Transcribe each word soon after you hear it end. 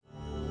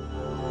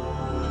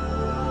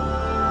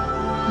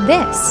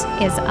This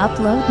is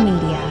Upload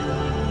Media.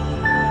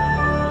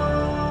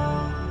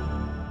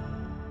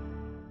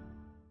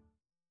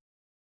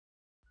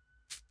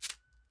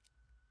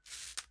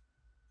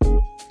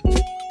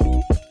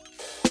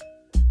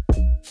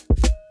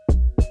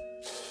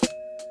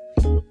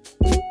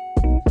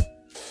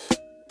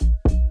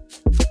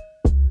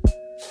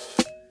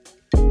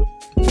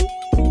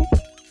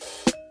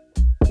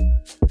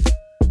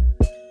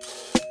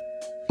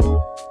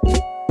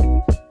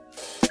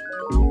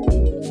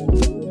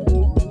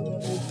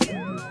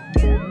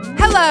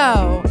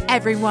 Hello,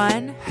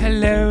 everyone.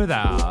 Hello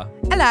there.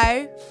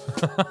 Hello.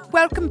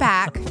 Welcome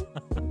back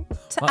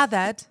to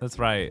Othered. That's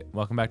right.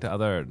 Welcome back to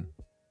Othered.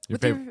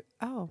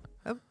 Oh,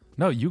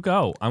 No, you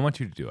go. I want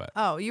you to do it.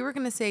 you were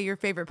going to say your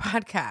favorite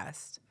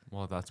podcast.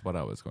 Well, that's what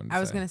I was going to say. I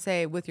was going to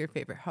say with your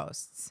favorite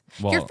hosts.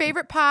 Well- Your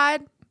favorite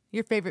pod,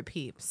 your favorite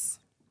peeps.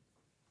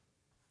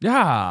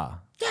 Yeah.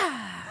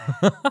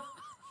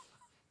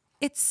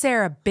 It's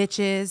Sarah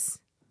Bitches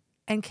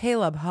and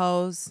Caleb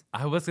Hoes.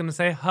 I was going to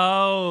say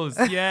hose.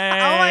 Yay.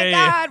 Oh my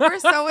God, we're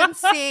so in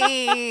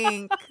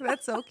sync.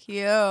 That's so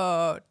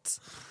cute.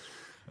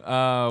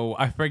 Oh,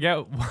 I forget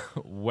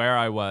where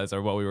I was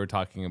or what we were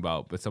talking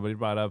about, but somebody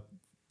brought up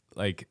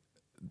like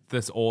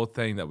this old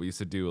thing that we used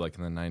to do like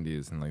in the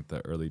 90s and like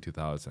the early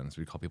 2000s.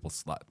 We call people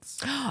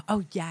sluts.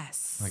 Oh,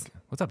 yes. Like,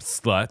 what's up,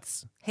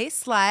 sluts? Hey,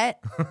 slut.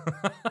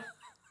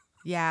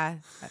 Yeah,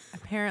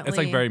 apparently. It's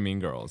like very Mean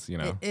Girls, you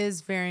know? It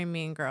is very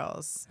Mean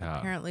Girls. Yeah.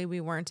 Apparently, we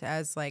weren't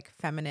as like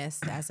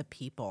feminist as a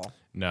people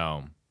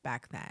No.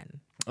 back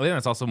then. I think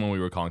that's also when we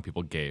were calling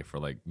people gay for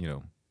like, you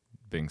know,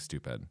 being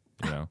stupid,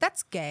 you know?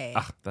 That's gay.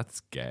 That's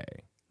gay.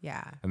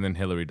 Yeah. And then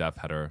Hillary Duff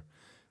had her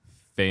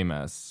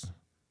famous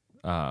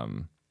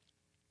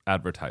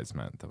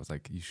advertisement that was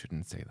like, you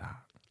shouldn't say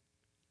that.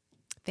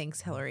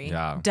 Thanks, Hillary.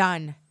 Yeah.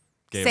 Done.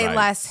 Gay Say rights.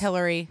 less,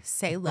 Hillary.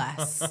 Say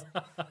less.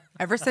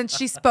 Ever since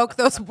she spoke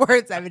those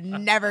words, I've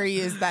never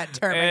used that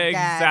term again.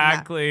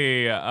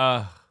 Exactly.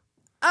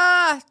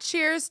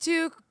 Cheers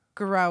to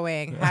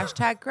growing.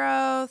 Hashtag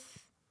growth.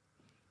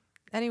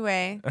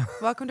 Anyway,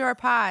 welcome to our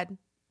pod.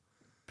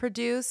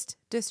 Produced,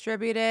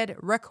 distributed,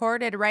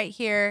 recorded right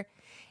here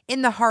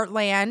in the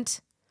heartland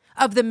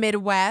of the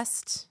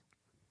Midwest.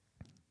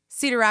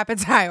 Cedar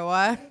Rapids,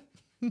 Iowa.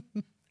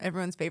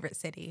 Everyone's favorite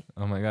city.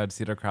 Oh my God,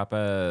 Cedar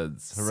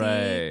Rapids.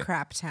 Hooray. See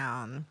Crap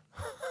Town.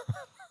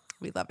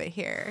 We love it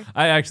here.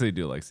 I actually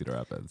do like Cedar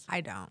Rapids.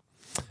 I don't.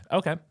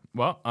 Okay.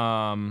 Well,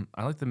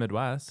 I like the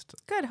Midwest.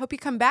 Good. Hope you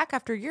come back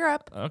after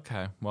Europe.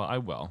 Okay. Well, I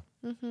will.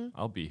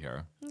 I'll be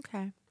here.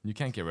 Okay. You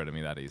can't get rid of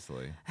me that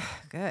easily.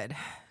 Good.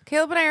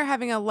 Caleb and I are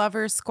having a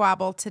lover's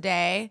squabble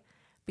today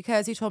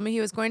because he told me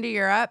he was going to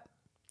Europe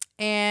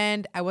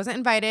and I wasn't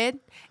invited.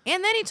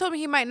 And then he told me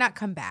he might not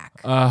come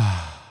back.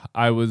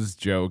 I was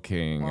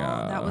joking.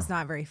 Well, that was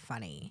not very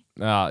funny.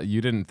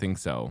 You didn't think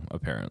so,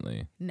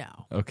 apparently. No.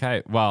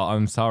 Okay. Well,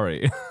 I'm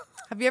sorry.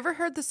 Have you ever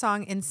heard the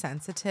song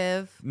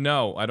Insensitive?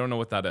 No, I don't know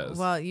what that is.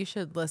 Well, you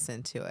should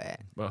listen to it.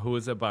 But who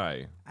is it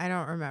by? I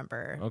don't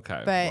remember.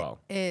 Okay, But well.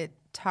 it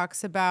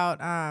talks about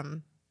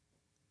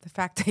the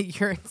fact that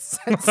you're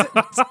insensitive.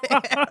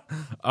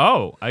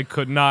 Oh, I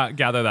could not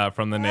gather that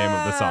from the name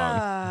of the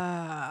song.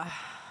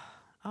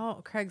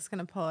 Craig's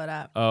going to pull it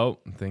up. Oh,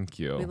 thank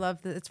you. We love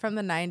it's from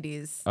the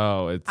 90s.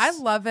 Oh, it's. I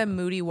love a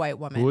moody white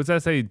woman. Who was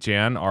that? Say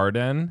Jan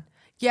Arden.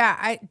 Yeah,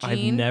 I've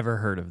Jean. never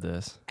heard of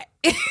this.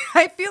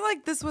 I feel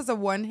like this was a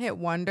one-hit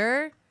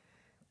wonder.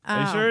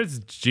 Are you sure it's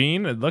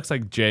Jean? It looks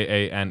like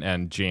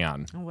Jann.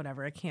 Jan. Oh,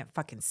 whatever. I can't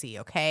fucking see,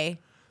 okay?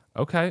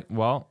 Okay.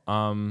 Well,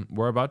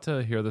 we're about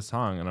to hear the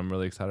song, and I'm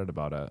really excited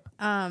about it.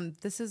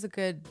 This is a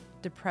good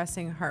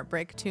depressing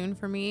heartbreak tune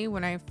for me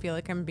when I feel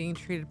like I'm being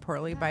treated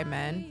poorly by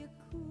men.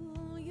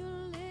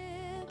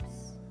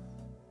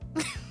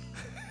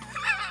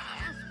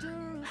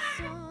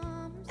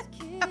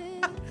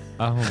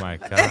 Oh my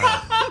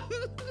God.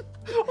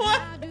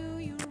 What?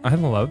 I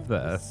love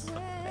this.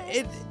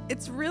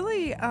 It's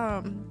really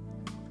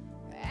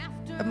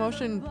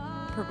emotion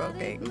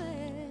provoking.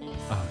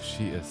 Oh,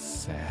 she is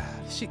sad.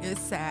 She is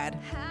sad.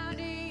 How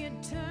do you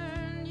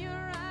turn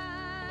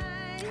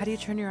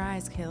your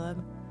eyes,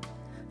 Caleb?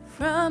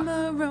 From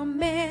a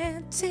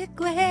romantic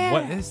glare.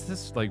 What is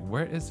this? Like,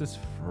 where is this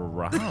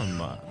from?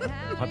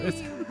 What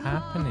is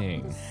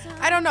happening?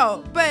 I don't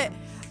know, but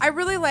I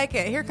really like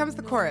it. Here comes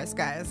the chorus,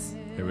 guys.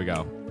 Here we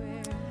go.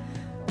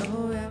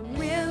 Oh, I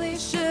really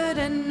should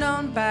have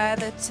known by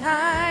the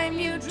time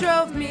you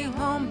drove me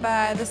home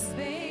by the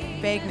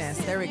vagueness.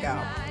 There we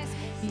go.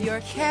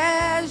 Your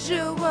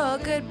casual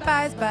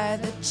goodbyes by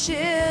the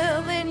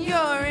chill in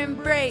your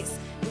embrace.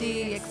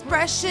 The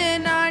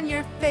expression on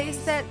your face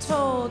that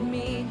told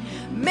me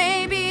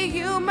maybe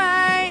you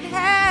might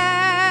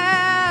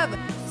have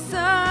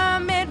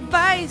some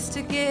advice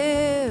to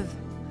give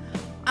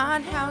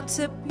on how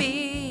to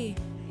be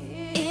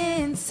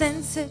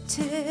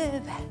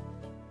insensitive.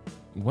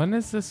 When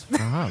is this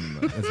from?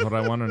 Is what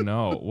I want to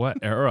know. What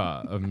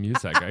era of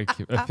music? I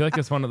feel like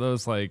it's one of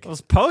those like. It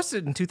was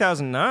posted in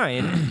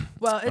 2009.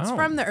 Well, it's Oh.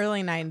 from the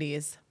early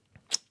 90s.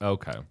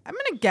 Okay. I'm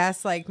going to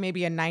guess like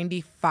maybe a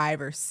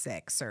 95 or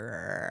 6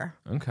 or.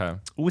 Okay.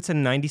 Oh, it's a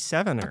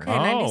 97er. Okay,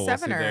 Oh, 97er.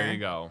 see, there you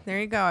go. There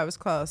you go. I was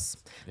close.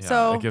 Yeah,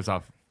 So it gives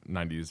off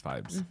 90s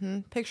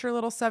vibes. picture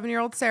little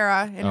 7-year-old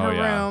Sarah in her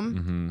yeah.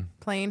 room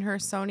playing her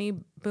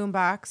Sony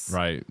boombox.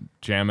 Right.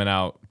 Jamming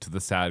out to the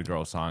sad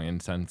girl song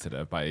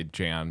Insensitive by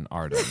Jan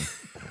Arden.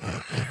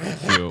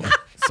 Cute.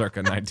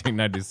 Circa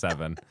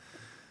 1997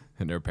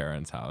 in her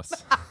parents' house.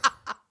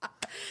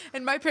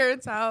 In my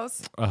parents'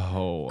 house,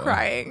 Oh.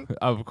 crying.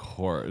 Of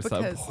course.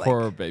 That Because,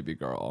 poor baby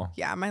girl.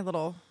 Yeah, my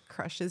little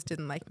crushes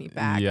didn't like me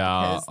back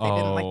Yeah, because they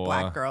didn't like oh.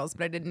 black girls,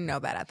 but I didn't know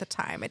that at the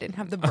time. I didn't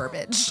have the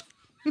verbiage.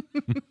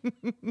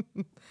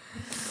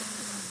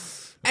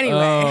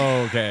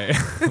 Anyway, Okay.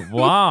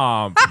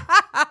 Womp.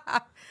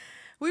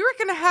 we were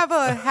going to have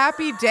a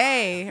happy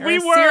day or We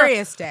a were.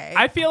 serious day.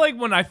 I feel like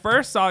when I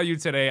first saw you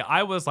today,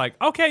 I was like,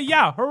 okay,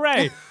 yeah,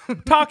 hooray.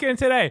 Talking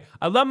today.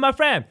 I love my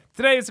friend.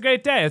 Today is a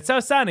great day. It's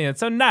so sunny. It's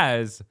so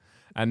nice.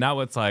 And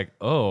now it's like,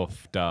 oh,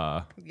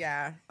 duh.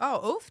 Yeah.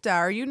 Oh, oofda.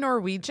 Are you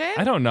Norwegian?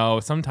 I don't know.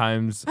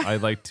 Sometimes I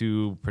like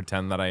to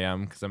pretend that I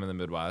am because I'm in the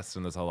Midwest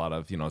and there's a lot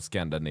of,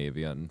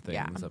 Scandinavian things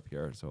Yeah. up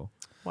here. So,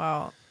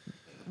 Well,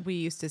 we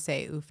used to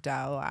say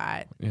oofda a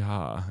lot.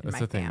 yeah, it's my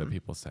a thing fam. that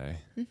people say.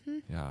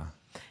 Yeah.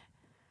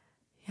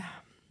 Yeah.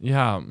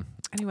 Yeah.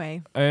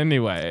 Anyway,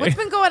 Anyway. what's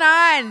been going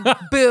on,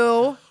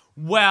 boo?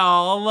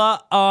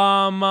 Well,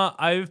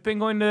 I've been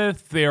going to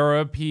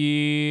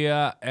therapy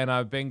and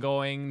I've been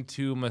going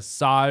to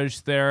massage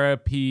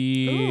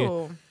therapy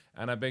Ooh.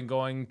 and I've been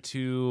going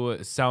to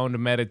sound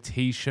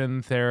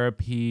meditation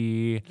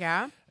therapy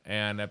Yeah.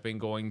 and I've been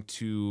going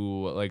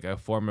to like a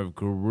form of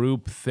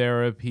group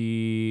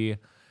therapy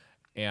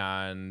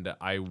and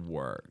I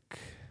work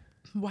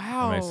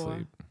Wow. and I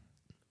sleep.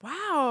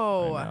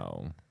 Wow. I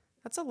know.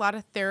 That's a lot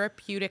of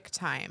therapeutic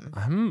time.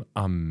 I'm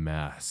a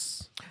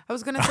mess. I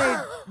was gonna say,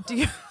 do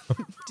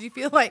you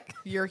feel like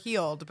you're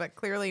healed, but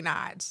clearly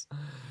not?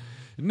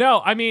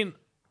 No, I mean,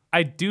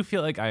 I do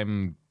feel like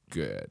I'm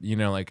good.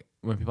 Like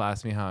when people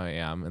ask me how I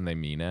am and they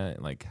mean it,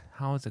 like,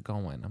 how is it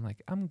going? I'm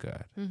like, I'm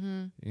good.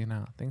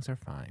 Things are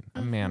fine.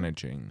 I'm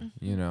managing,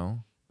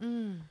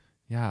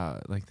 Yeah,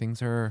 like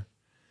things are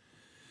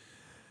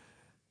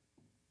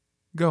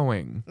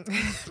going.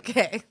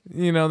 Okay.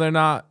 They're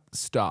not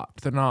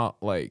stopped. They're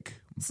not like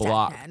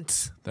blocked.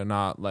 Stagnant. They're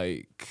not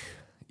like,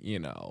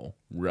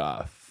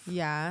 rough.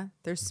 Yeah,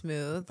 they're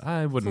smooth.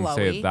 I wouldn't flowy.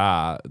 say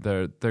that.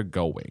 They're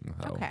going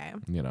though. Okay.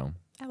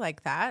 I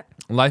like that.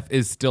 Life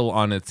is still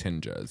on its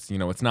hinges.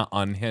 It's not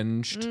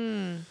unhinged.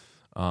 It's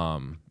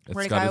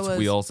Where the got guy its was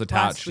wheels last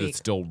attached. week. It's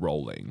still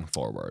rolling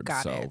forward.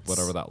 Got so it.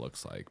 whatever that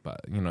looks like.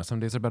 But some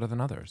days are better than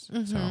others.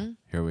 So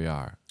here we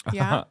are.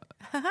 Yeah.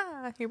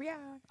 Here we are.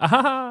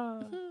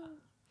 How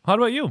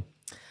about you?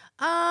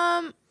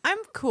 I'm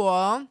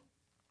cool.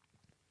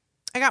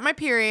 I got my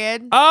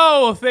period.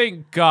 Oh,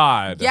 thank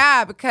God.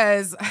 Yeah,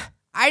 because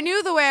I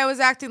knew the way I was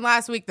acting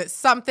last week that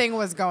something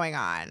was going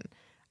on.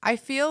 I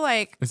feel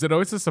like Is it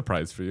always a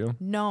surprise for you?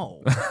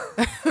 no.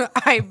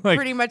 I Like,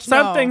 pretty much know.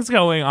 something's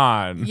going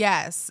on.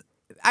 Yes.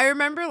 I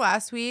remember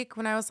last week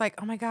when I was like,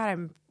 oh my God,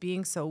 I'm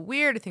being so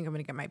weird. I think I'm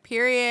going to get my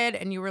period.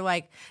 And you were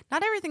like,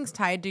 not everything's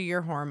tied to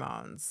your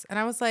hormones. And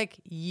I was like,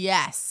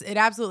 yes, it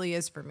absolutely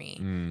is for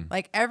me.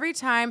 Like every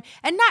time,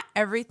 and not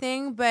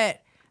everything,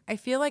 but I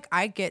feel like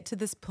I get to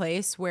this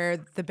place where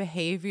the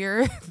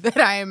behavior that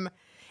I'm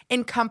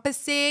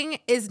encompassing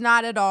is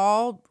not at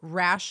all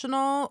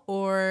rational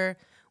or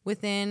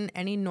within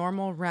any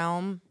normal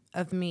realm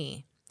of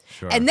me.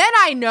 Sure. And then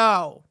I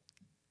know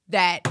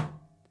that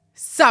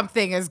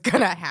something is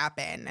gonna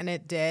happen, and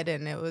it did,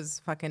 and it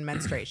was fucking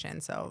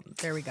menstruation. So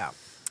there we go.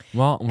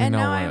 Well, we And know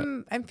now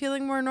what. I'm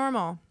feeling more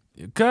normal.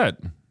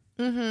 Good.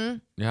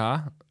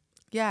 Yeah.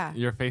 Yeah.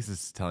 Your face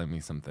is telling me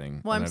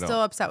something. Well, and I'm I don't-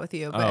 still upset with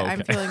you, but Oh,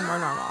 I'm okay. feeling more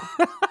normal.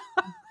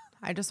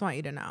 I just want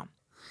you to know.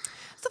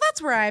 So that's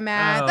where I'm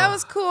at. Oh. That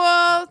was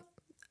cool.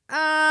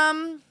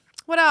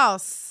 What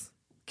else?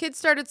 Kids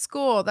started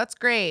school. That's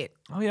great.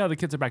 Oh yeah, the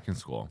kids are back in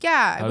school.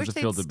 Yeah, How I does wish it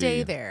they'd feel to stay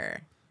be-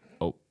 there.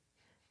 Oh.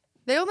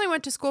 They only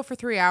went to school for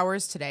 3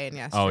 hours today and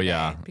yesterday. Oh,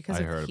 yeah. because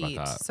I of heard about heat.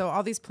 that. So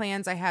all these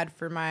plans I had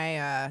for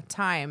my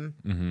time,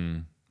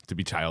 To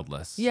be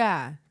childless.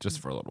 yeah, Just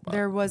for a little bit.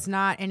 there was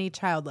not any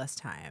childless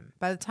time.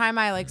 By the time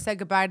I said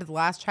goodbye to the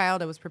last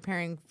child, I was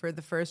preparing for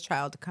the first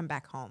child to come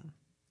back home.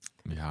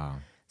 Yeah.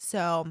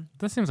 So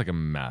That seems like a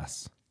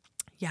mess.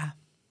 yeah,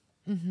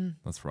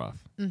 That's rough.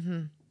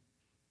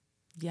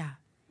 yeah.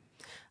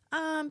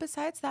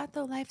 Besides that,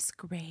 though, life's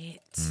great.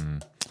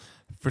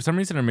 For some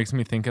reason, it makes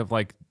me think of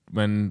like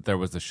when there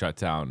was a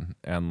shutdown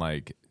and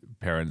like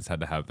parents had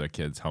to have their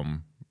kids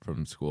home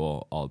from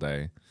school all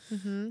day,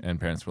 and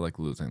parents were like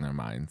losing their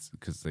minds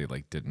because they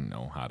like didn't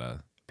know how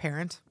to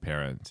Parent.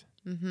 parent.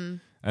 And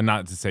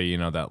not to say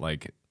that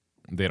like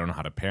they don't know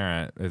how to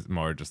parent. It's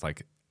more just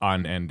like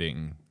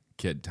unending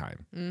kid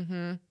time.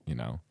 And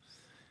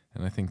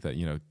I think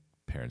that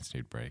parents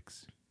need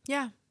breaks.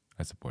 Yeah.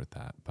 I support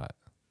that, but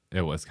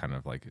it was kind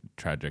of like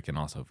tragic and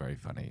also very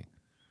funny.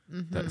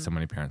 That so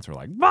many parents are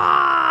like,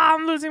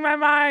 I'm losing my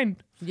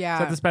mind. Yeah.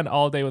 So I have to spend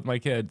all day with my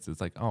kids.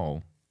 It's like,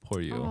 oh, poor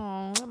you.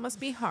 Oh, it must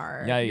be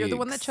hard. Yikes. You're the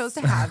one that chose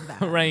to have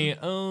them. Right.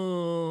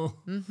 Oh.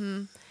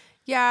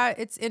 Yeah,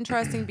 it's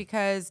interesting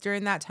because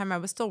during that time I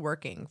was still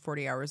working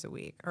 40 hours a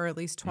week, or at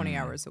least 20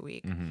 hours a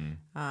week.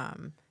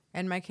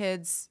 And my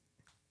kids,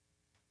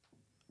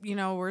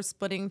 were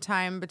splitting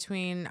time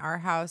between our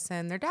house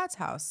and their dad's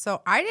house.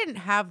 So I didn't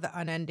have the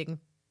unending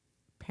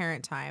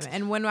parent time.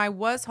 And when I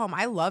was home,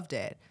 I loved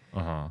it,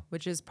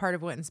 which is part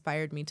of what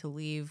inspired me to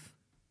leave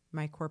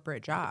my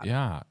corporate job.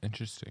 Yeah,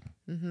 interesting.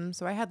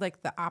 So I had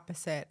like the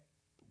opposite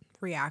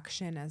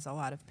reaction as a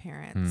lot of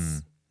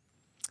parents.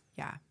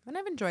 Yeah. And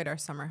I've enjoyed our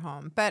summer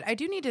home, but I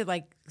do need to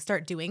like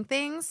start doing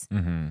things.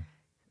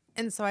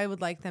 And so I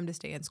would like them to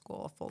stay in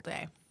school a full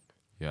day.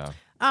 Yeah.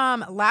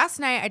 Last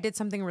night I did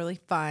something really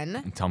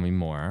fun. Tell me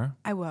more.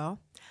 I will.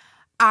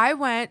 I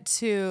went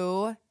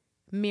to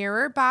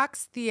Mirror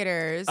Box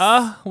Theaters.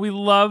 We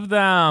love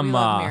them. We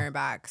love Mirror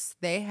Box.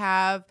 They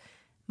have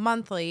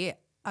monthly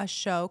a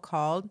show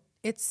called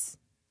It's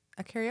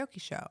a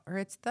Karaoke Show, or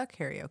It's the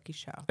Karaoke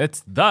Show.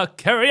 It's the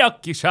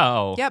karaoke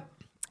show. Yep.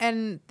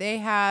 And they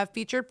have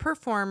featured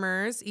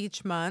performers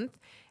each month.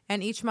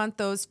 And each month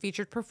those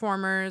featured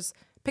performers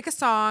pick a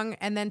song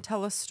and then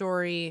tell a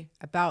story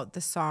about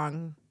the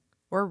song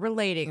or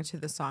relating to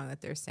the song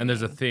that they're singing. And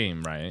there's a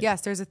theme, right?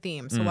 Yes, there's a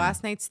theme. So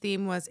last night's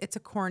theme was It's a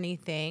Corny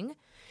Thing.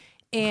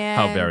 And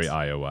How very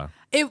Iowa.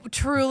 It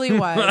truly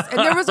was. And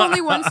there was only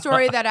one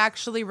story that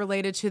actually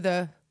related to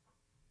the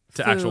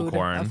food actual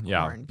corn. of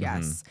Yeah. corn.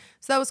 Yes.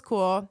 So that was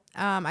cool.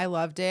 I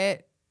loved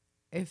it.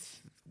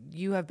 If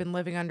you have been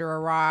living under a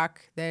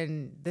rock,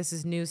 then this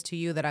is news to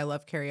you that I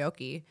love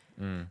karaoke.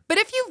 But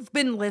if you've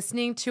been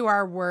listening to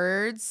our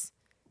words,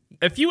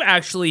 If you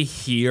actually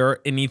hear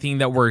anything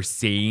that we're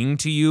saying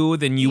to you,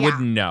 then you would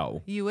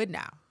know. you would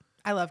know.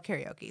 I love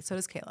karaoke. So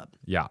does Caleb.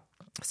 Yeah.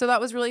 So that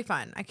was really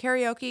fun. I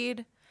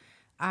karaoke'd.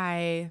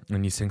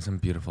 And you sing some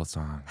beautiful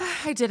songs.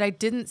 I did. I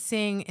didn't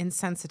sing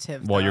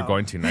Insensitive. Well, you're though.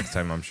 going to next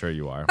time. I'm sure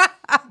you are.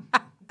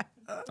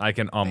 I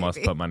can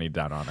almost put money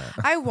down on it.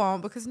 I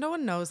won't, because no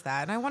one knows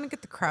that, and I want to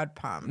get the crowd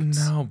pumped.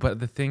 No, but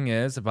the thing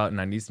is about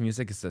 90s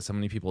music is that so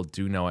many people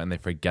do know it and they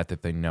forget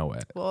that they know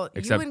it. Well,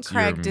 Except you and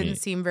Craig me. didn't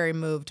seem very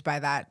moved by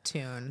that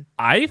tune.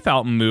 I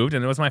felt moved,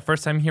 and it was my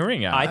first time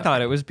hearing it. I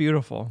thought it was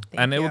beautiful.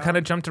 and you. it kind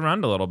of jumped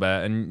around a little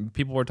bit, and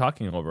people were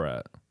talking over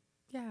it.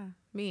 Yeah,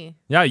 me.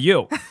 Yeah,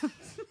 you.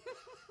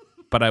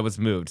 But I was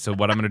moved. So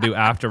what I'm going to do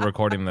after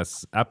recording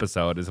this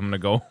episode is I'm going to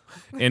go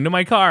into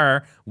my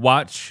car,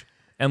 watch,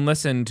 and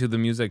listen to the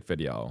music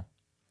video.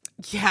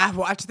 Yeah,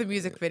 watch the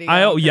music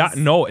video.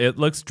 It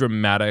looks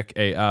dramatic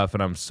AF,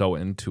 and I'm so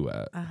into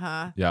it.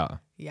 Yeah.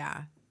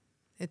 Yeah,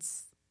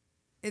 it's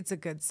a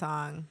good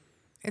song.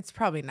 It's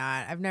probably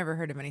not. I've never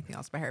heard of anything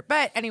else by her.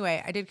 But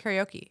anyway, I did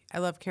karaoke. I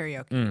love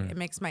karaoke. It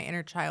makes my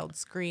inner child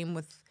scream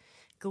with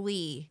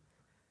glee.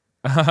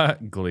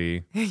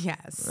 Glee.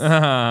 Yes. Okay.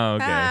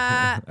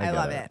 I get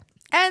love it.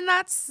 And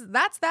that's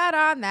that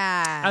on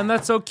that. And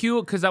that's so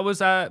cute because that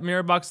was at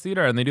Mirror Box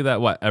Theater, and they do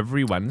that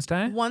every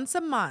Wednesday? Once a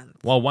month.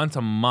 Well, once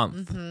a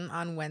month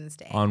On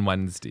Wednesday. on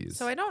Wednesdays.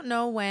 So I don't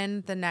know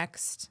when the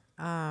next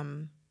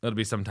It'll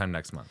be sometime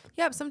next month.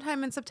 Yep,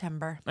 sometime in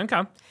September.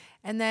 Okay.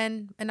 And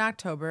then in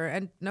October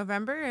and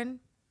November and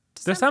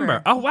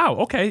December. Oh, wow.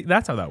 Okay.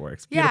 That's how that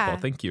works. Beautiful. Yeah.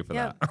 Thank you for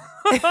Yep.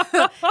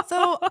 that.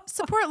 So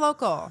support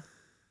local.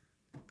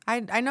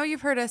 I know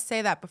you've heard us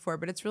say that before,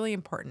 but it's really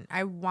important.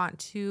 I want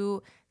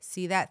to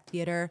see that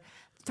theater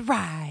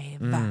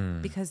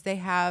thrive because they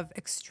have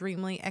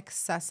extremely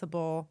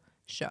accessible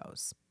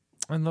shows.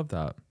 I love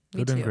that.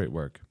 They're doing great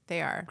work.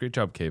 They are. Great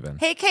job, Kaven.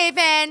 Hey,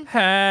 Kaven.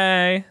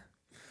 Hey.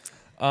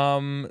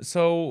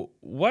 So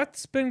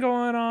what's been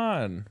going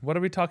on? What are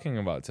we talking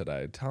about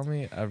today? Tell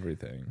me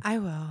everything. I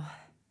will.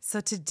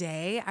 So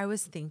today I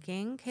was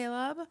thinking,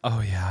 Caleb.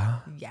 Oh, yeah?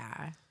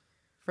 Yeah.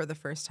 For the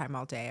first time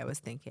all day, I was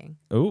thinking.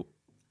 Oh.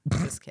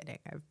 Just kidding.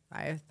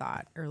 I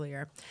thought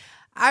earlier.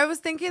 I was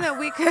thinking that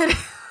we could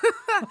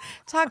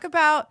talk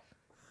about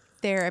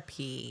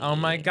therapy. Oh,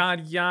 my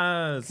God,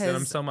 yes. And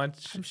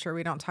I'm sure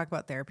we don't talk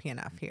about therapy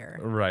enough here.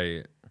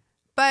 Right.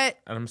 But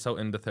And I'm so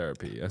into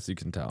therapy, as you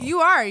can tell. you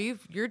are.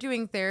 You're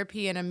doing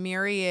therapy in a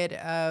myriad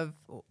of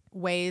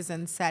ways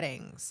and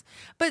settings.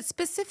 But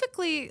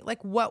specifically,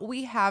 like what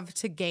we have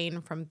to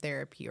gain from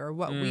therapy or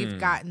what we've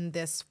gotten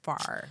this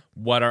far.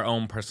 What our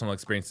own personal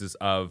experiences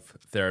of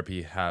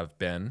therapy have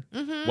been.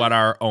 What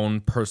our own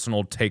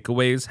personal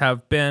takeaways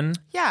have been.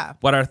 Yeah.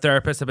 What our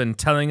therapists have been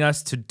telling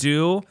us to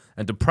do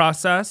and to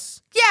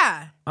process.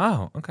 Yeah.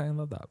 Oh, okay. I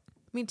love that.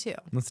 Me too.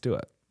 Let's do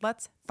it.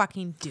 Let's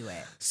fucking do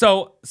it.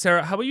 So,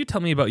 Sarah, how about you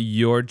tell me about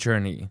your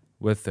journey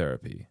with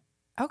therapy?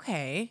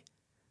 Okay.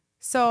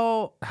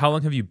 So, How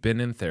long have you been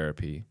in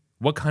therapy?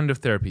 What kind of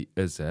therapy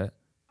is it?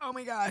 oh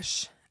my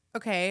gosh.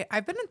 Okay.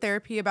 I've been in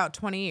therapy about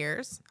 20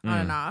 years on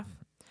and off.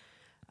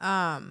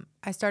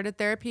 I started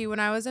therapy when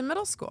I was in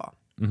middle school.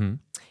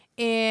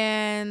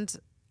 And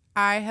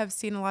I have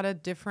seen a lot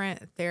of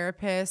different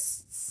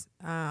therapists.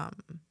 I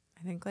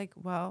think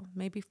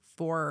maybe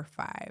 4 or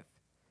 5.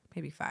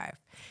 maybe 5.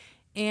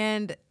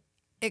 And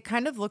it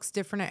kind of looks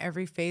different at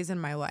every phase in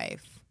my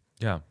life.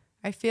 Yeah.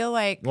 I feel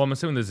like... Well, I'm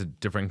assuming there's a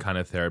different kind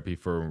of therapy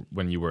for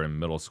when you were in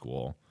middle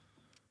school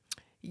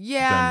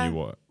than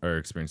you are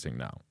experiencing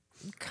now.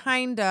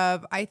 Kind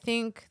of. I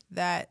think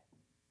that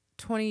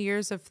 20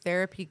 years of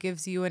therapy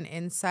gives you an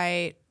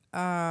insight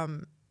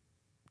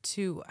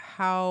to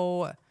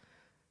how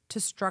to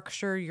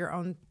structure your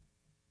own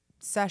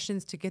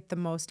sessions to get the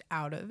most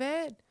out of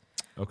it.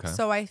 Okay.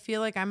 So I feel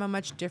like I'm a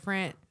much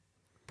different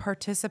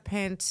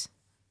participant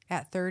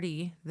at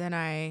 30 than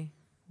I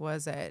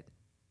was at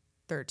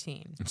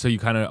 13. So you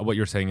kind of, what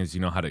you're saying is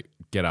you know how to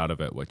get out of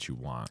it what you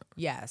want.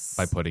 Yes.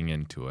 By putting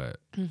into it.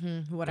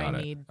 What Got I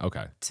it. need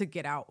Okay. to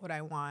get out what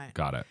I want.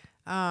 Got it.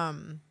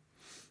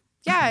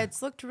 Yeah,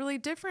 it's looked really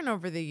different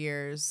over the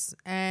years.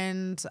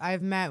 And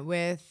I've met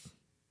with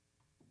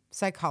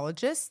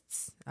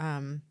psychologists,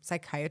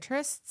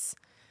 psychiatrists,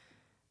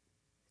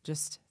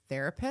 just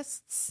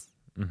therapists,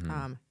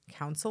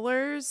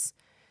 counselors.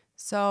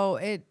 So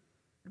it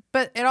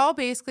all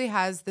basically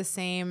has the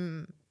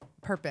same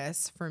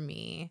purpose for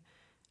me.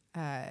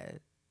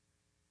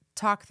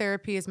 Talk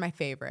therapy is my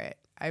favorite.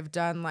 I've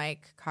done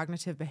like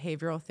cognitive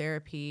behavioral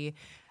therapy.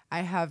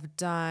 I have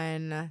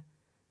done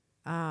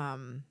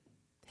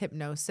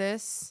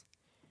hypnosis.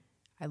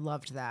 I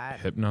loved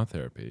that.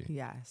 Hypnotherapy.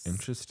 Yes.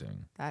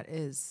 Interesting. That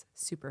is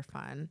super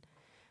fun.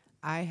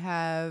 I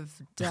have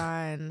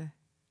done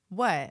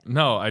what?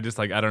 No, I just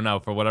I don't know.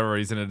 For whatever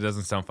reason, it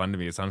doesn't sound fun to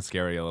me. It sounds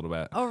scary a little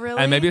bit. Oh, really?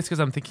 And maybe it's because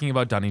I'm thinking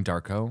about Donnie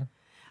Darko.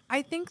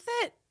 I think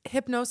that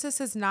hypnosis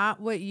is not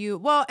what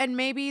and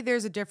maybe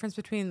there's a difference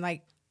between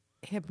like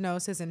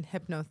hypnosis and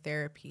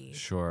hypnotherapy.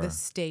 Sure. The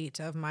state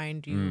of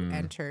mind you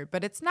enter.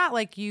 But it's not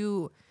like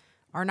you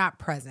are not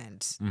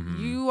present.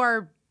 You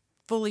are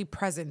fully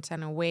present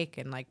and awake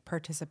and like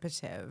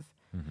participative.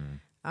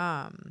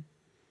 And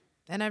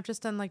I've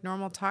just done like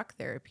normal talk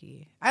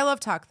therapy. I love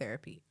talk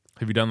therapy.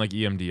 Have you done like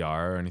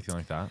EMDR or anything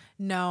like that?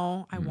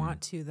 No, I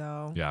want to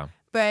though. Yeah.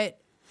 But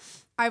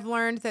I've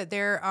learned that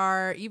there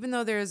are, even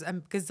though there's a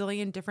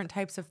gazillion different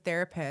types of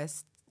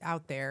therapists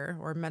out there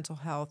or mental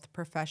health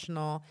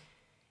professional,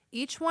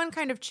 each one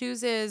kind of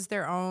chooses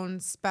their own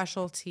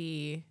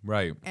specialty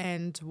Right.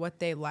 and what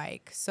they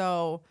like.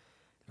 So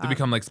They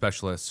become like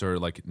specialists or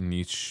like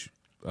niche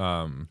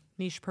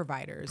niche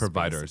providers.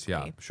 providers. Yeah,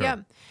 basically. sure. Yeah.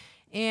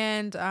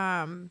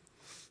 And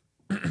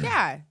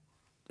yeah,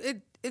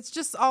 it's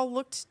just all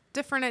looked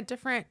different at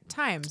different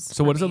times.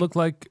 So what does it look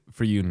like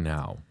for you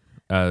now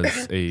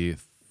as a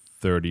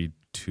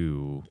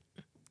 32?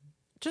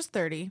 Just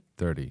 30.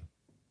 30.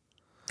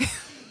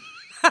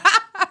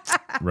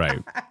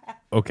 Right.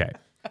 Okay.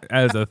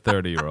 As a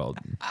 30-year-old.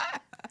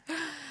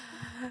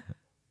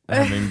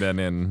 Having been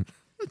in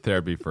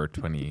therapy for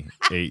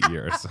 28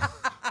 years.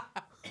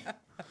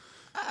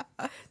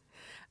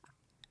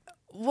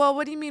 Well,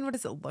 what do you mean? What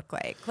does it look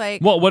like?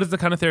 Well, what is the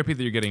kind of therapy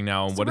that you're getting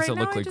now, and So what does right it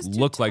now look I like just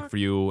do talk. for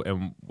you,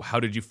 and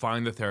how did you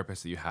find the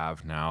therapist that you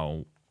have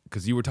now?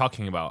 Because you were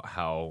talking about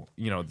how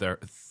their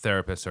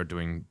therapists are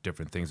doing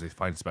different things; they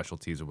find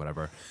specialties or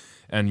whatever,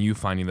 and you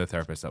finding the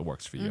therapist that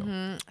works for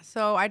you.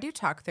 So I do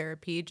talk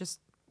therapy,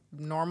 just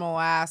normal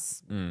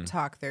ass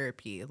talk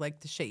therapy, like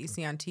the shit you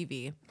see on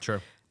TV.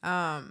 Sure.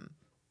 And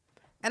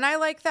I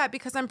like that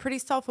because I'm pretty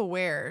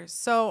self-aware.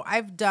 So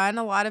I've done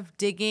a lot of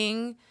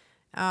digging.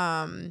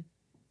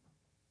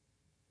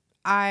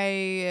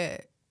 I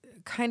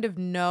kind of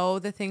know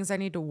the things I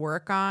need to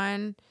work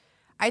on.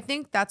 I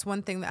think that's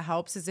one thing that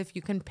helps is if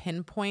you can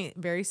pinpoint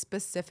very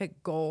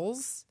specific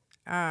goals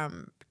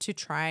to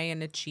try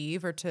and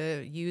achieve or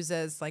to use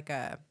as like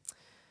a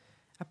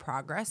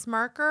progress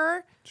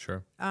marker.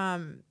 Sure.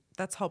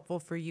 That's helpful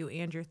for you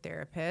and your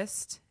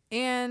therapist.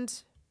 And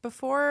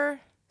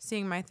before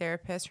seeing my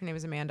therapist, her name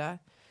is Amanda.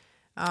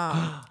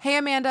 Hey,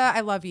 Amanda,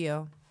 I love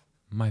you.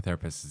 My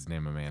therapist is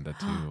named Amanda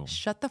too.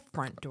 Shut the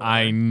front door.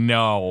 I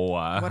know.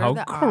 How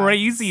the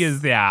crazy odds?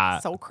 is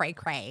that? So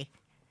cray-cray.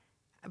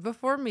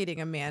 Before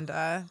meeting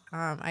Amanda,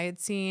 I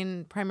had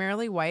seen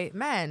primarily white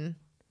men.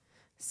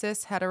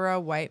 Cis, hetero,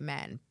 white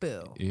men.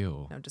 Boo.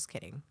 Ew. No, just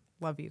kidding.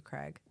 Love you,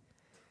 Craig.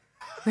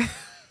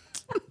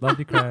 Love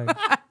you, Craig.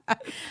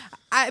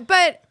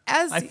 But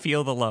as I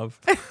feel the love.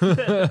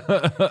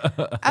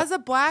 as a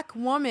black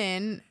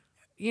woman,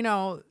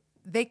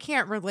 they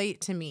can't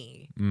relate to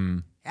me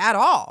at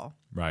all.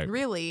 Right.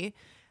 Really.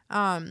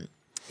 And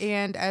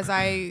as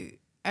I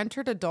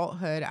entered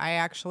adulthood, I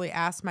actually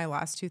asked my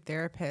last 2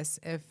 therapists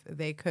if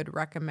they could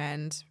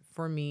recommend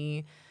for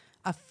me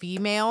a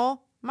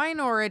female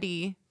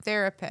minority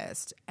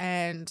therapist.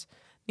 And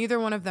neither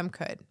one of them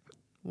could.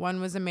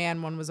 One was a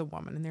man, one was a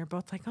woman. And they're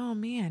both like, oh,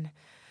 man,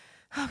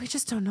 we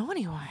just don't know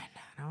anyone.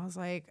 And I was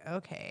like,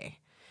 okay.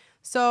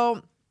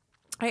 So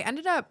I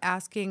ended up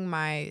asking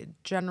my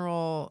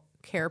general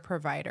care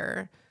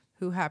provider,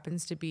 who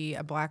happens to be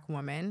a black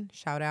woman.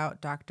 Shout out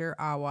Dr.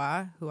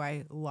 Awa, who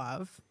I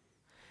love.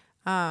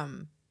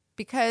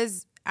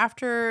 Because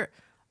after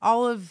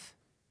all of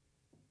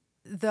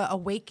the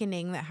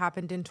awakening that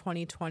happened in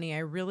 2020, I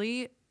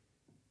really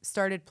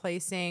started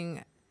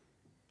placing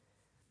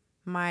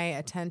my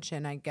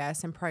attention, I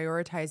guess, and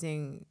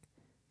prioritizing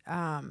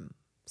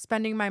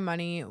spending my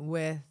money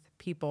with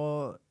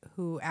people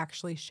who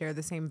actually share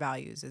the same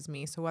values as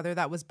me. So whether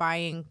that was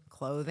buying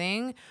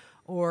clothing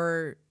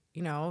or,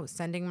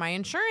 sending my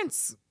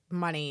insurance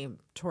money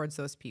towards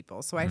those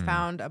people. So I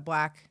found a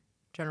Black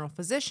general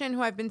physician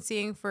who I've been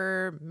seeing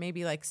for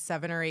maybe like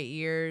 7 or 8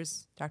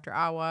 years, Dr.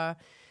 Awa.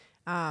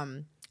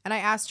 And I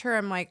asked her,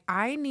 I'm like,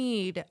 I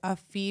need a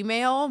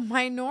female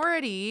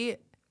minority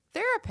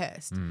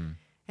therapist.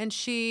 And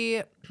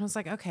she was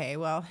like, okay,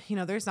 well,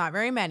 there's not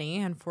very many,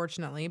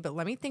 unfortunately, but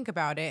let me think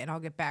about it and I'll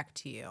get back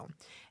to you.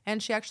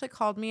 And she actually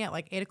called me at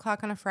like 8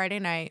 o'clock on a Friday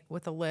night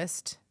with a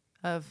list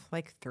of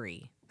like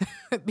 3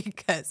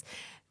 because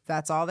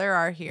that's all there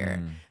are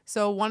here.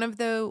 So one of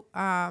the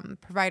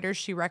providers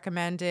she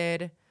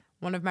recommended,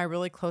 one of my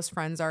really close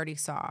friends already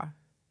saw.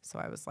 So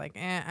I was like,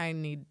 I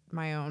need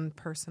my own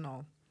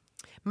personal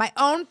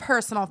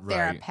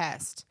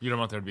therapist. You don't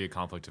want there to be a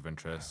conflict of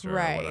interest or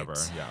right. whatever.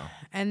 Yeah.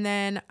 And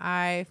then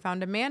I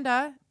found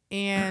Amanda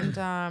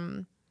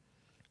and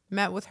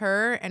met with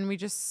her, and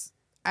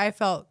I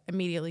felt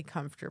immediately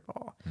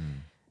comfortable.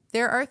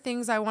 There are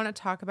things I want to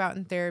talk about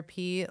in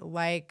therapy,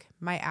 like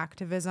my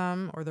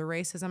activism or the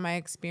racism I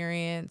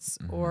experience,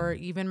 or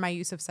even my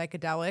use of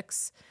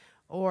psychedelics,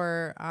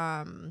 or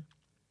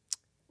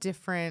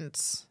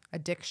different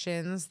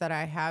addictions that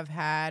I have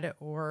had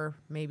or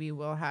maybe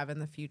will have in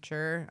the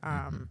future.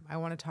 I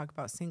want to talk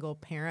about single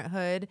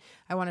parenthood.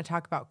 I want to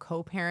talk about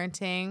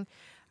co-parenting.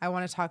 I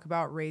want to talk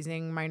about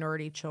raising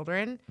minority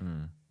children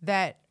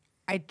that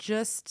I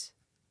just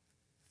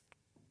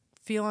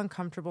feel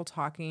uncomfortable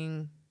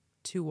talking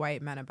to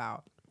white men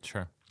about.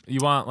 Sure. You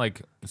want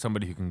like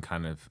somebody who can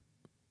kind of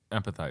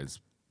empathize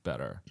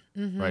better,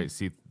 right?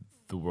 See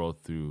the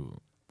world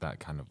through that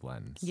kind of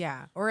lens.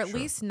 Yeah. Or at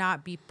least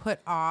not be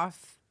put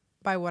off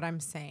by what I'm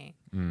saying.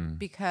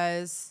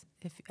 Because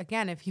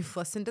if you've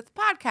listened to the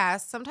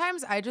podcast,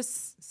 sometimes I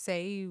just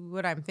say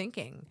what I'm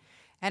thinking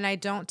and I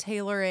don't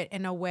tailor it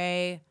in a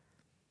way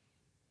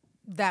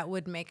that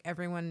would make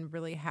everyone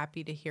really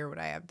happy to hear what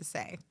I have to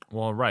say.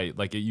 Well, right.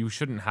 Like you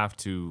shouldn't have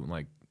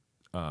to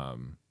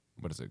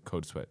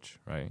code switch,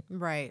 right?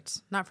 Right.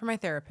 Not for my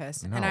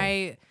therapist. No. And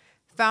I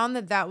found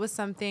that was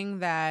something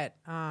that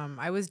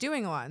I was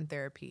doing a lot in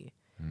therapy.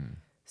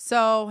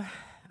 So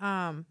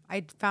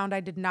I found I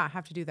did not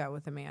have to do that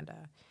with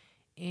Amanda.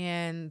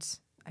 And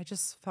I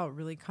just felt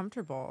really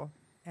comfortable.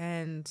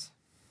 And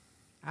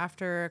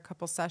after a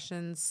couple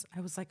sessions, I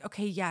was like,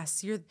 okay,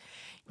 yes,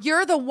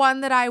 you're the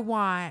one that I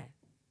want.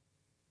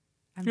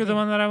 You're the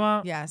one that I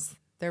want? Yes.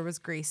 There was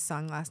Grease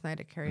sung last night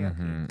at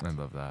karaoke. I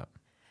love that.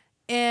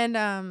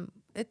 And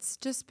it's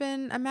just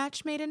been a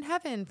match made in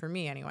heaven for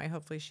me anyway.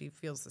 Hopefully she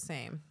feels the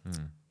same.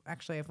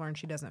 Actually, I've learned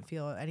she doesn't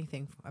feel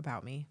anything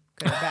about me,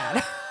 good or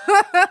bad.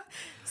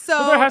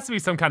 So there has to be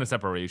some kind of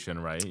separation,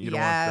 right? You don't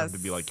want them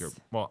to be like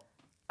well,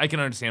 I can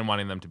understand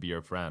wanting them to be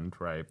your friend,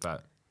 right?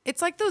 But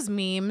it's like those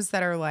memes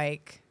that are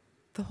like,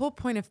 the whole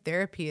point of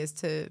therapy is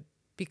to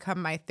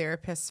become my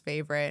therapist's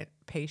favorite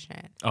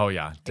patient. Oh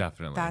yeah,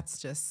 definitely. That's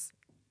just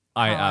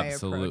I how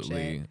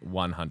absolutely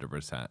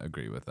 100%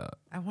 agree with that.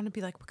 I want to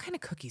be like, what kind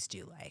of cookies do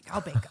you like?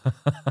 I'll bake them.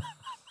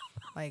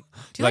 Like,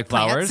 do you like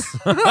flowers?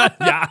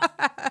 Yeah.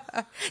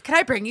 Can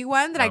I bring you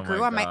one that I grew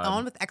my on my God.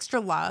 own with extra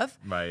love?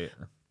 Right.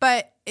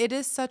 But it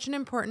is such an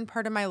important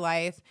part of my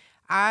life.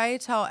 I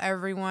tell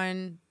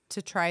everyone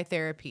to try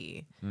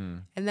therapy.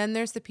 And then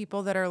there's the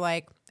people that are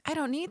like, I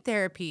don't need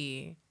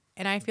therapy.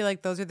 And I feel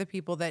like those are the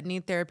people that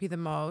need therapy the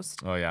most.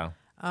 Oh, yeah.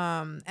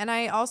 And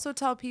I also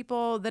tell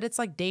people that it's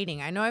like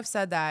dating. I know I've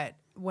said that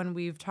when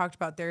we've talked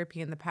about therapy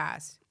in the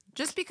past.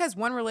 Just because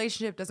one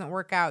relationship doesn't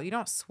work out, you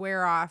don't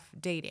swear off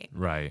dating.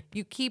 Right.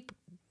 You keep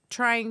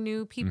trying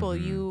new people.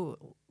 You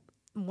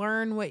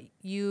learn what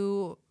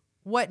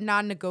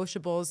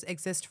non-negotiables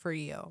exist for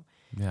you.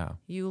 Yeah.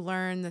 You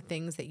learn the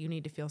things that you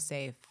need to feel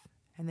safe.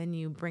 And then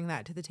you bring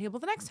that to the table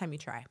the next time you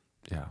try.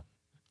 Yeah.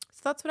 So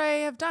that's what I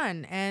have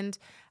done. And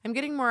I'm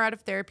getting more out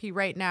of therapy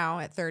right now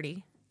at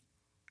 30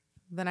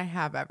 than I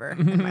have ever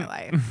in my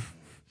life.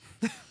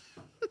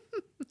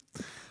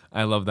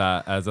 I love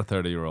that as a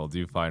 30-year-old,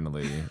 you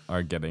finally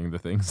are getting the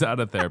things out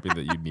of therapy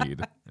that you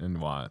need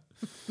and want.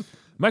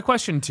 My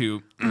question,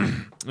 too,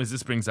 is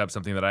this brings up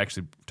something that I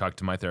actually talked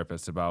to my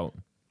therapist about,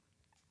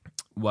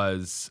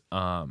 was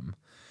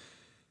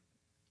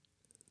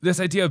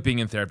this idea of being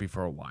in therapy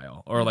for a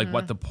while, or like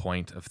what the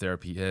point of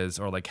therapy is,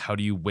 or like how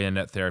do you win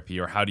at therapy,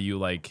 or how do you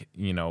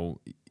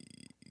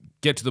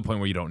get to the point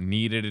where you don't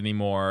need it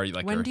anymore,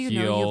 like when you're do you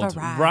healed, know you've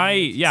arrived?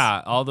 Right?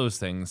 Yeah, all those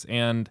things.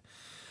 And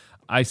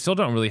I still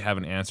don't really have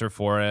an answer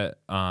for it,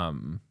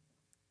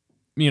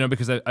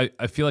 because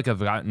I feel like I've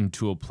gotten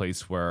to a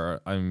place where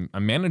I'm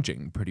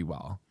managing pretty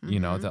well,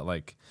 that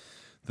like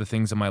the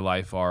things in my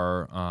life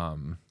are,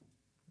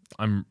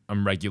 I'm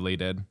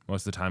regulated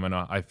most of the time.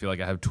 I feel like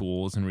I have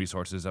tools and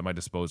resources at my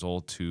disposal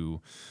to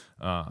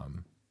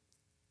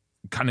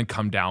kind of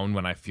come down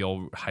when I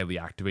feel highly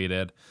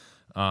activated,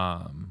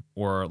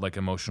 or like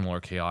emotional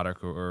or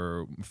chaotic,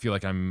 or feel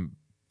like I'm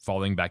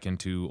falling back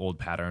into old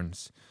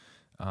patterns.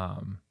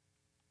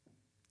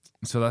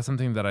 So that's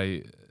something that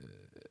I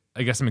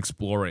guess I'm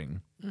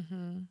exploring.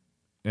 Mm-hmm.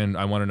 And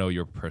I want to know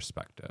your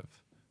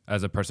perspective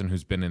as a person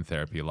who's been in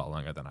therapy a lot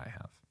longer than I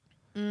have.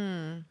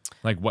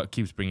 Like, what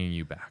keeps bringing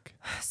you back?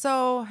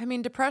 So, I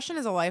mean, depression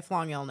is a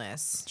lifelong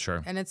illness.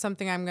 Sure. And it's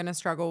something I'm going to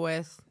struggle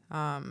with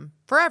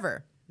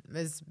forever,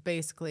 is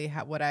basically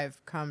what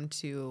I've come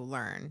to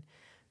learn.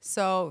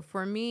 So,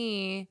 for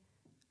me,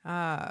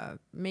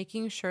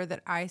 making sure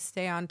that I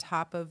stay on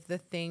top of the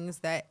things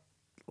that,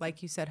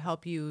 like you said,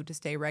 help you to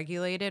stay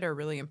regulated are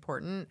really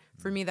important.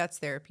 For me, that's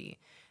therapy.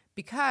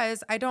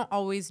 Because I don't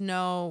always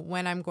know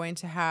when I'm going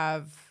to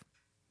have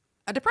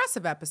a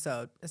depressive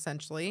episode,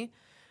 essentially.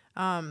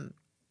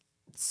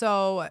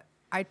 So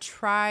I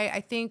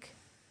think,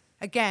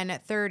 again,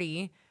 at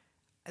 30,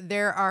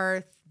 there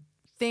are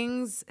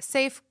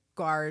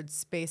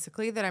safeguards,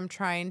 basically, that I'm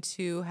trying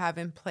to have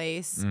in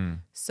place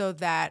so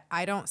that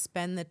I don't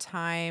spend the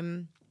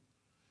time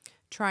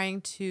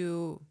trying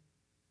to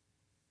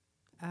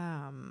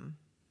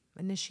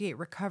initiate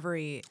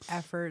recovery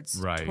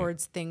efforts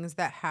towards things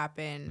that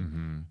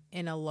happen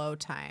in a low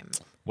time.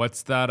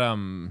 What's that?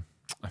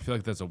 I feel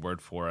like there's a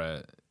word for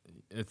it.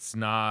 It's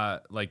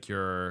not like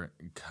your,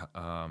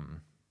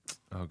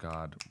 oh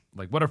God,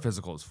 like what are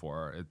physicals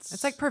for?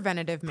 It's like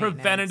preventative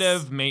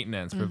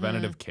maintenance.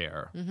 Preventative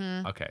care.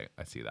 Okay,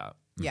 I see that.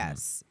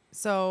 Yes.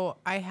 So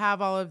I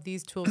have all of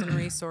these tools and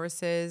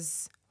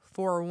resources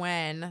for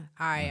when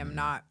I am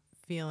not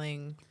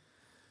feeling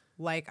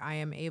like I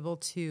am able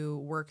to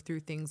work through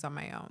things on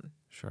my own.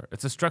 Sure.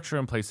 It's a structure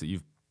in place that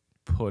you've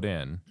put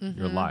in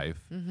your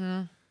life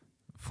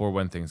for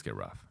when things get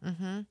rough.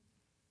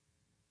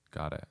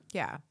 Got it.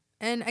 Yeah.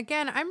 And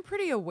again, I'm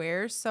pretty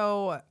aware.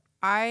 So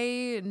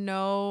I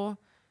know,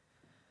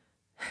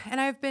 and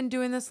I've been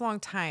doing this a long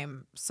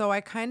time. So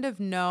I kind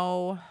of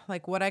know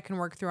like what I can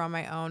work through on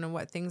my own and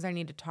what things I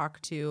need to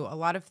talk to. A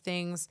lot of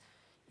things,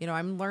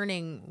 I'm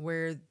learning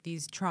where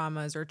these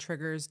traumas or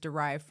triggers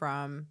derive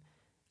from.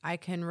 I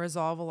can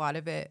resolve a lot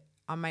of it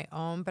on my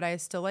own, but I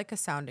still like a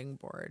sounding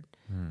board.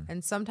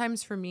 And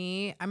sometimes for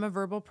me, I'm a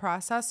verbal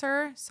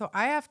processor, so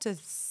I have to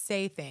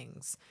say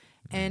things.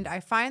 And I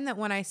find that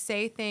when I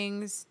say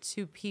things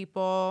to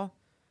people,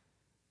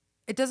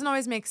 it doesn't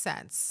always make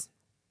sense.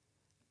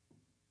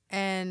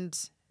 And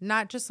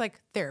not just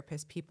like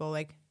therapist people,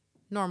 like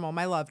normal,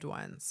 my loved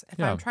ones. If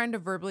I'm trying to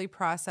verbally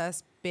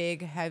process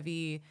big,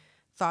 heavy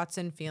thoughts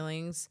and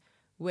feelings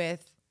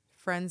with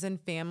friends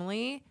and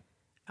family,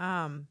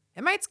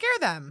 it might scare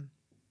them.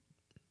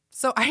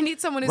 So I need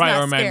someone who's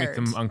not scared. Right, or it might make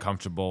them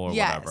uncomfortable or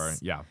whatever.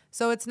 Yeah.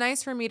 So it's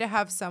nice for me to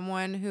have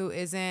someone who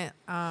isn't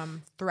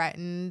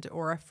threatened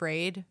or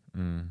afraid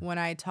when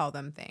I tell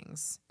them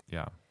things.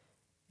 Yeah.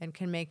 And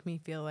can make me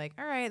feel like,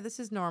 all right,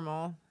 this is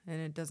normal. And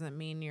it doesn't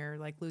mean you're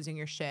like losing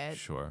your shit.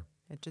 Sure.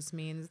 It just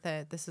means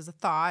that this is a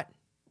thought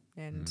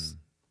and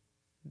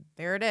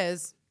there it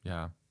is.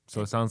 Yeah. So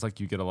it sounds like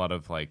you get a lot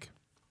of like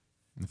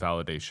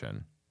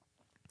validation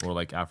or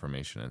like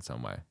affirmation in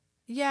some way.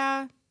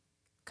 Yeah,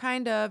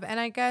 kind of. And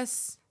I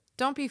guess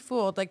don't be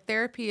fooled. Like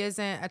therapy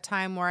isn't a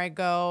time where I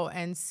go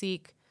and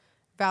seek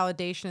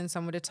validation in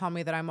someone to tell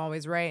me that I'm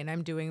always right and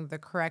I'm doing the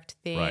correct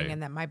thing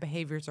and that my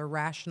behaviors are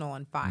rational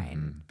and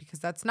fine, because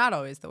that's not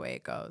always the way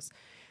it goes.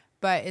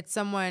 But it's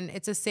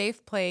a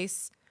safe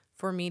place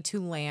for me to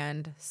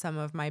land some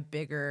of my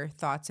bigger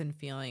thoughts and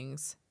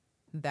feelings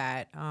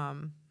that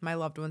my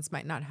loved ones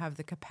might not have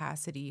the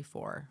capacity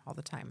for all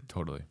the time.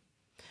 Totally.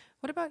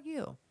 What about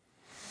you?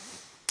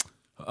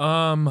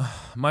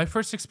 My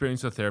first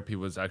experience with therapy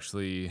was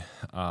actually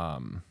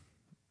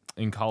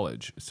in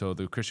college. So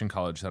the Christian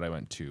college that I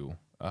went to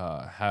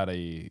had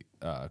a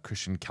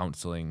Christian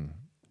counseling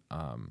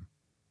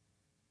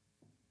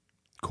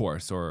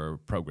course or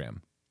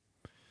program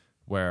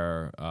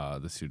where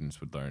the students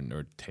would learn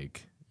or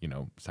take,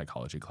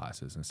 psychology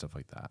classes and stuff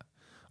like that.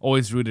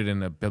 Always rooted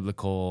in a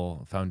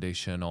biblical,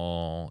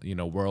 foundational,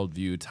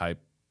 worldview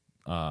type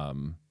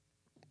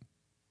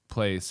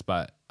place.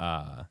 But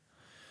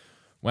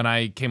when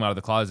I came out of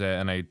the closet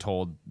and I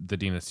told the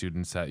dean of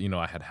students that,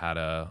 I had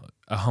a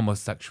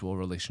homosexual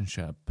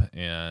relationship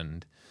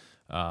and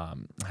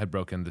had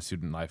broken the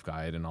student life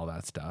guide and all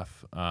that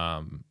stuff,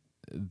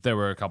 there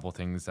were a couple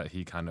things that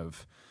he kind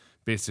of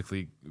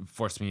basically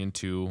forced me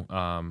into.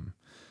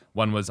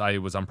 One was I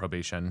was on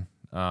probation.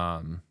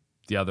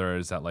 The other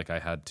is that I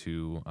had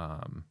to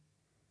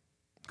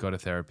go to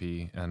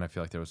therapy, and I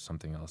feel like there was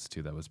something else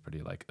too that was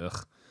pretty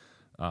ugh.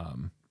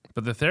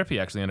 But the therapy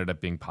actually ended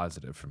up being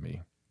positive for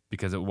me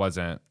because it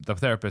wasn't the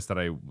therapist that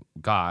I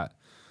got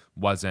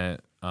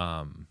wasn't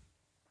in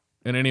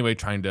any way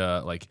trying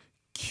to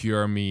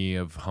cure me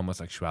of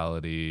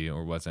homosexuality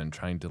or wasn't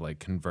trying to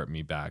convert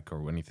me back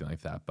or anything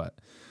like that. But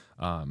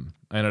I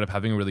ended up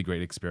having a really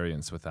great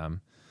experience with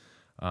them.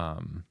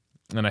 And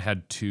I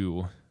had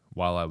two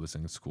while I was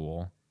in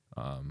school,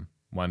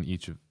 one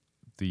each of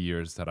the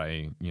years that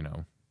I,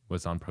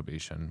 was on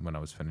probation when I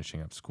was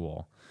finishing up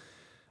school.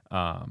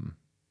 And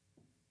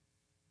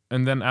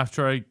then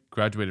after I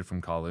graduated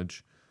from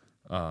college,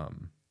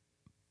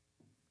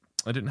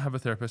 I didn't have a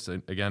therapist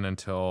again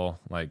until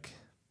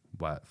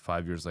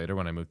 5 years later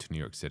when I moved to New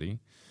York City.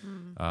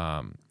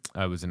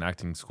 I was in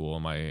acting school.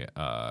 My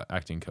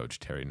acting coach,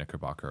 Terry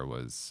Knickerbocker,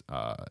 was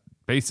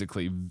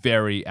basically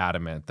very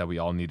adamant that we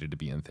all needed to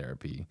be in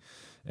therapy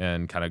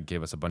and kind of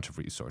gave us a bunch of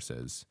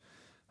resources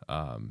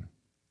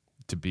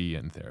to be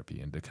in therapy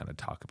and to kind of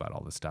talk about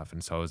all this stuff.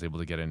 And so I was able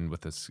to get in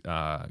with this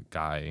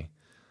guy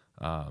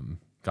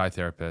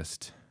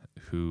therapist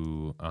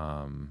who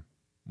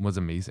was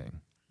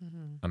amazing.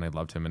 And I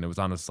loved him. And it was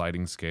on a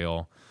sliding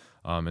scale.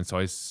 And so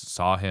I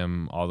saw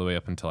him all the way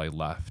up until I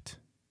left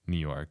New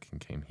York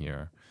and came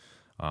here.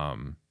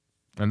 And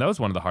that was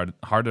one of the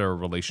harder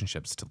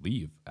relationships to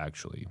leave,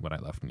 actually, when I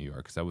left New York,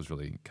 because that was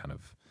really kind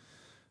of,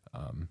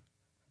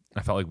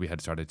 I felt like we had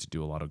started to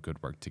do a lot of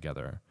good work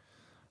together.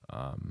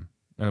 And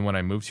when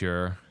I moved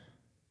here,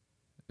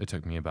 it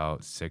took me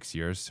about 6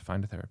 years to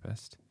find a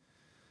therapist.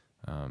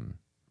 And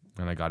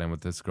I got in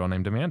with this girl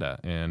named Amanda,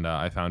 and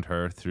I found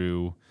her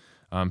through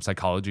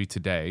Psychology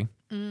Today,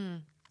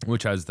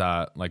 which has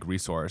that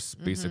resource,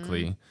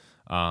 basically,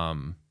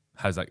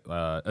 has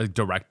a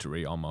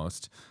directory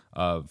almost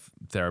of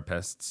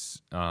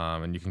therapists,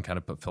 and you can kind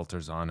of put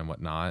filters on and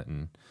whatnot.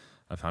 And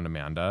I found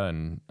Amanda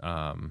and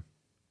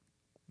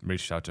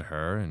reached out to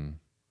her, and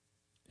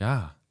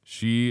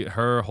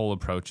her whole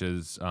approach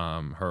is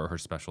her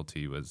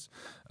specialty was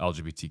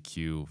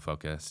LGBTQ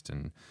focused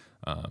and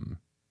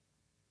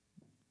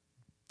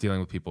dealing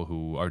with people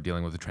who are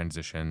dealing with a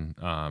transition,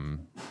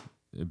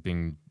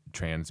 being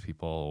trans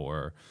people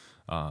or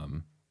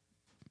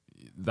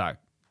that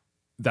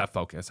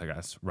focus, I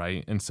guess,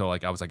 right? And so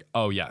I was like,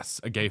 oh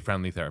yes, a gay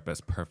friendly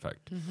therapist,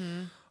 perfect.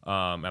 And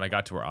I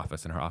got to her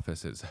office, and her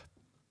office is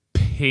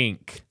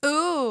pink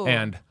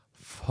and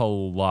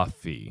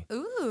fluffy.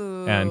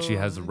 Ooh. And she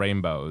has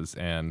rainbows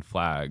and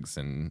flags,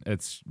 and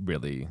it's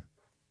really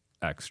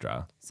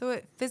extra. So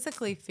it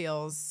physically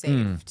feels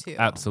safe too.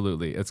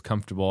 Absolutely. It's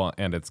comfortable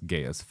and it's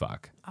gay as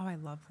fuck. Oh, I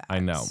love that. I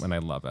know, and I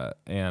love it.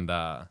 And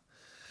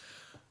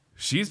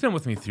she's been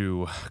with me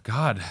through,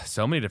 God,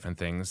 so many different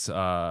things.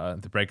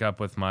 The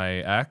breakup with my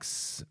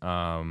ex,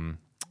 my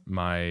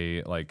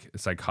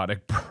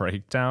psychotic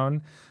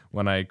breakdown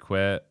when I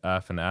quit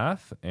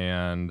F&F,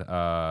 and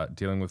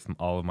dealing with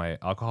all of my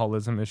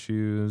alcoholism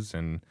issues,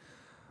 and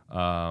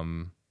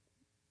buying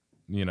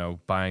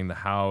the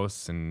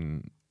house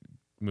and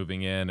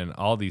moving in, and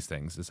all these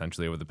things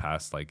essentially over the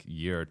past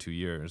year or 2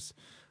 years.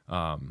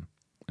 And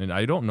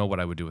I don't know what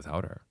I would do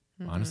without her,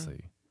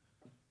 honestly.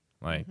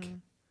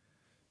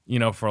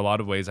 For a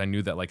lot of ways, I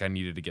knew that I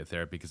needed to get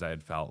therapy because I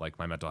had felt like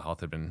my mental health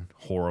had been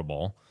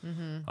horrible.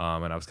 And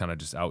I was kind of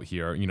just out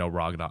here,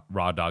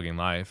 raw dogging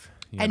life.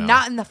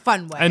 Not in the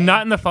fun way. And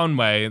not in the fun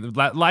way.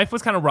 Life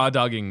was kind of raw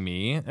dogging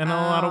me in a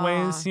lot of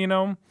ways,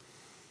 And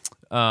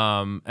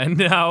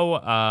now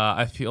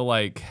I feel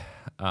like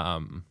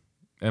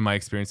in my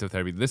experience of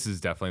therapy, this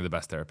is definitely the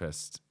best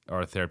therapist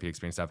or therapy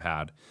experience I've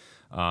had.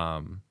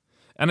 And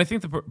I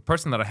think the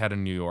person that I had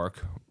in New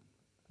York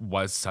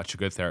was such a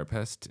good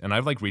therapist, and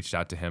I've reached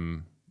out to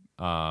him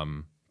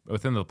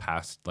within the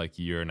past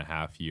year and a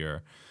half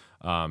to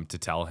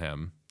tell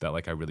him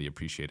that I really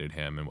appreciated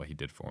him and what he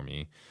did for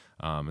me,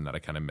 and that I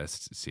kind of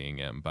missed seeing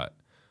him. But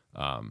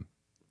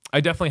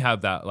I definitely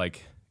have that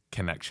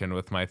connection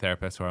with my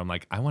therapist where I'm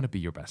I want to be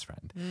your best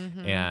friend,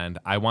 and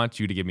I want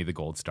you to give me the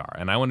gold star,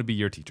 and I want to be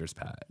your teacher's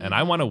pet, and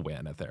I want to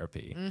win at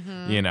therapy,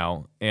 and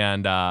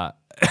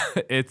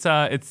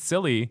it's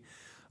silly,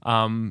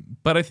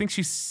 but I think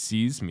she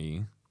sees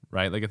me.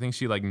 Right? I think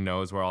she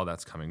knows where all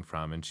that's coming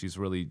from, and she's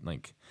really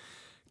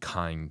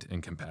kind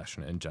and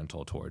compassionate and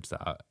gentle towards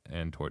that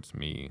and towards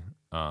me.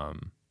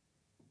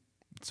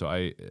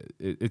 So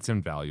it's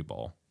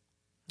invaluable.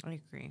 I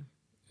agree.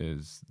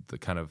 Is the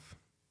kind of,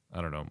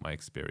 I don't know, my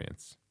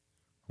experience,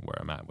 where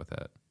I'm at with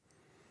it.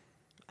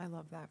 I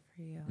love that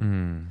for you.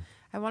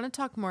 I want to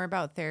talk more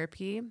about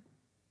therapy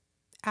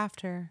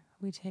after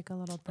we take a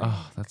little break.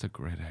 Oh, that's a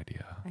great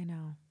idea. I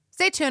know.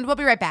 Stay tuned. We'll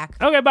be right back.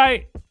 Okay,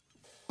 bye.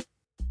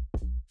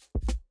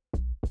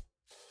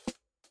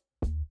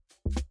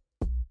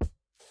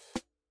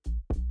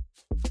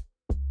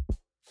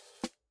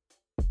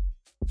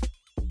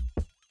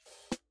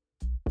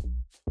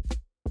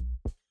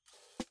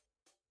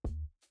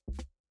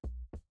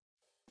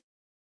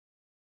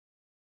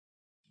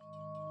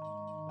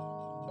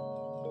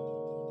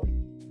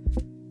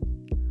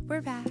 We're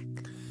back.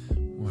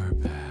 We're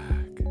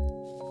back.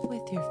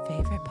 With your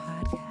favorite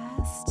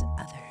podcast,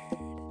 Othered.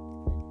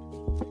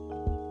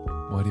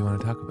 What do you want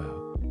to talk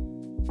about?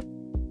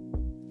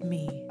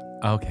 Me.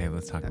 Okay,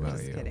 let's talk I'm about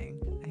just you. kidding.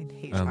 I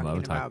hate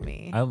talking about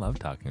me. I love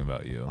talking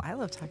about you. Well, I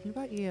love talking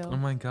about you. Oh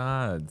my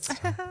God.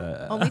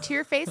 Only to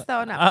your face,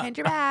 though, not behind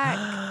your back.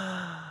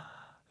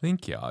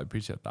 Thank you. I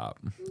appreciate that.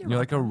 You're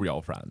like a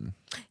real friend.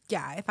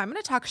 Yeah, if I'm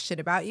going to talk shit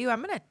about you,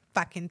 I'm going to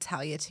fucking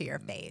tell you to your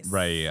face.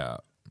 Right, yeah.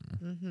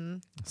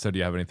 So do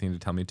you have anything to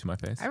tell me to my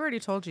face? I already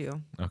told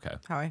you. Okay.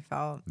 How I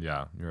felt.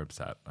 Yeah, you're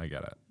upset. I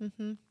get it.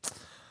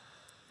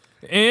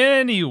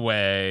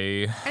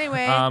 Anyway,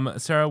 Anyway.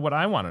 Sarah, what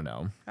I want to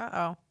know.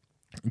 Uh-oh.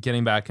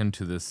 getting back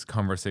into this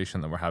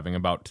conversation that we're having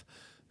about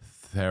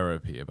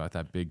therapy, about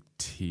that big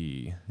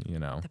T,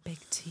 The big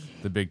T.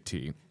 the big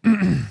T,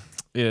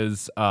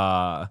 is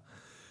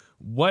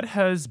what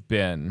has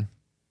been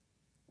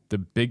the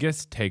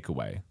biggest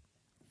takeaway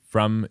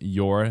from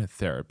your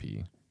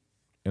therapy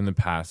in the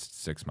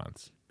past 6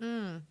 months?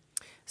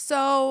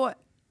 So,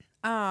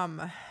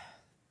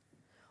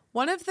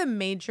 one of the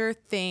major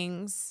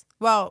things,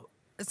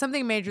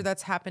 something major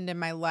that's happened in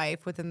my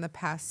life within the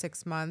past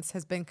 6 months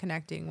has been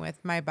connecting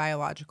with my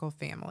biological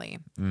family.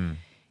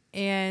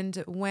 And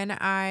when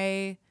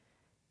I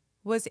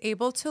was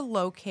able to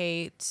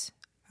locate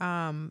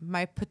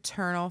my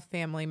paternal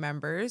family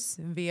members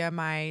via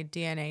my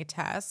DNA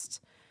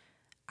test,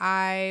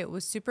 I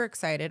was super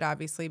excited,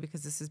 obviously,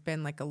 because this has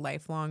been like a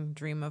lifelong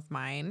dream of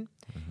mine.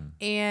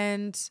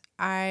 And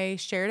I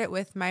shared it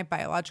with my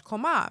biological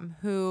mom,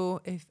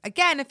 who,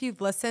 if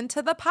you've listened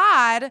to the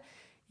pod,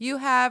 you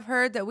have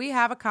heard that we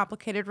have a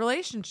complicated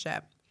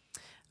relationship.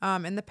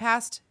 In the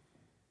past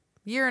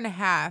year and a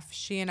half,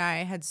 she and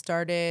I had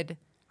started,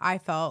 I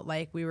felt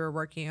like we were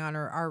working on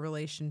our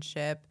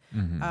relationship,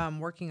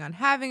 working on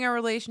having a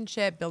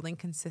relationship, building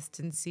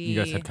consistency.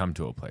 You guys had come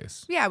to a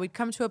place. Yeah, we'd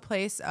come to a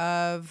place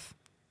of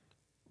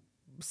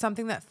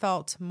something that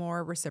felt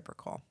more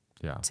reciprocal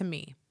to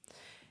me.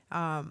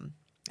 And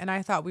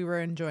I thought we were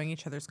enjoying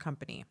each other's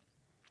company.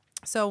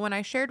 So when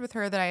I shared with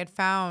her that I had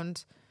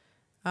found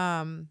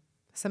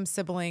some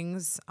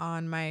siblings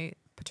on my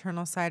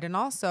paternal side and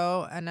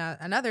also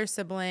another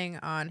sibling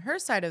on her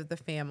side of the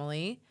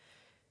family,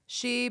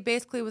 she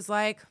basically was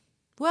like,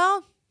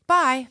 well,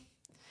 bye.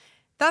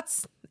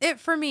 That's it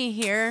for me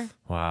here.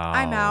 Wow.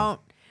 I'm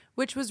out,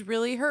 which was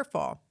really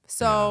hurtful.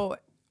 So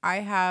I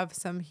have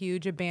some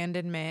huge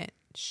abandonment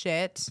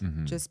shit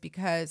just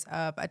because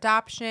of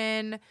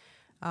adoption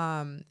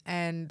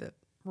and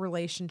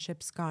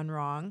relationships gone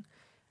wrong.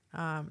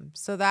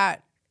 So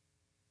that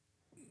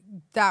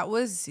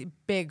was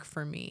big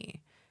for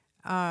me.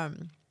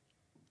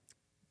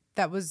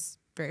 That was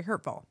very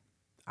hurtful,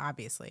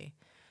 obviously.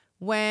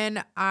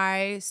 When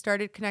I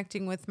started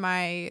connecting with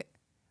my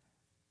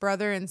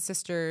brother and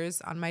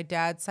sisters on my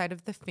dad's side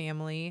of the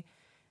family,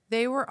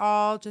 they were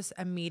all just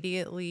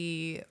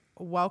immediately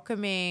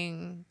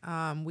welcoming.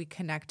 We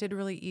connected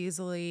really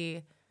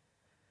easily.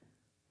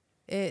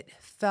 It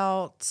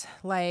felt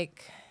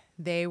like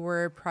they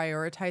were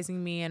prioritizing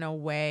me in a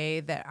way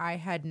that I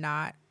had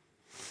not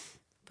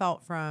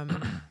felt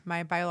from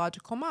my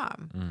biological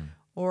mom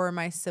or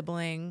my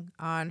sibling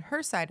on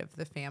her side of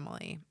the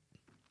family.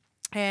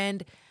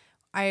 And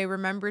I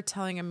remember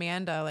telling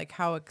Amanda like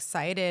how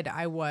excited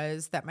I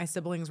was that my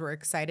siblings were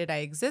excited I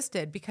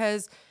existed,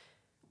 because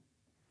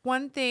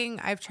one thing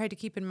I've tried to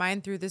keep in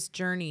mind through this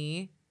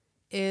journey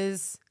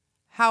is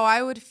how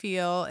I would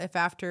feel if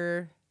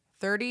after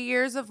 30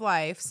 years of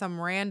life, some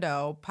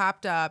rando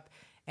popped up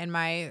in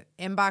my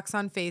inbox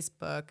on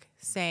Facebook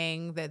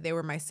saying that they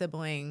were my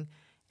sibling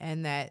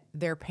and that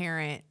their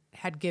parent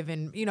had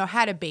given,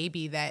 had a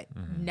baby that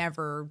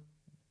never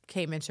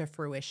came into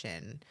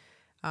fruition.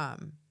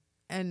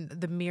 And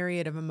the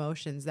myriad of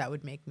emotions that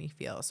would make me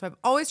feel. So I've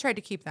always tried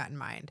to keep that in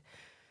mind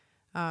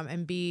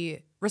and be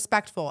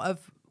respectful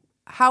of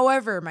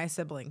however my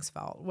siblings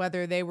felt,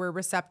 whether they were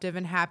receptive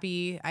and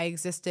happy I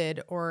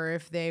existed, or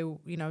if they,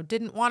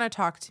 didn't want to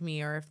talk to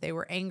me, or if they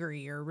were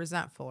angry or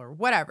resentful or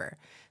whatever.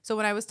 So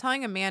when I was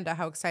telling Amanda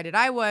how excited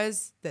I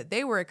was that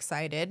they were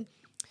excited,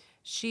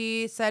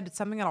 she said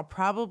something that'll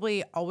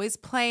probably always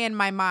play in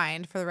my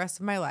mind for the rest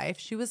of my life.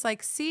 She was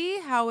like, see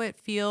how it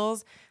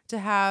feels to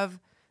have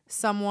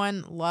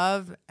someone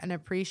love and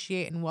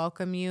appreciate and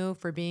welcome you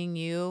for being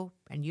you,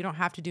 and you don't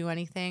have to do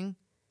anything.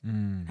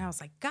 And I was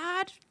like,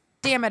 God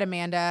damn it,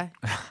 Amanda.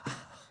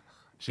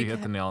 She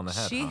hit the nail on the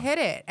head. She hit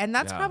it. And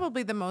that's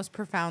probably the most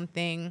profound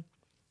thing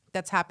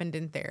that's happened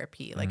in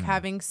therapy. Like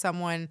having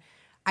someone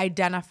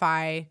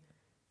identify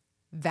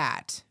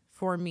that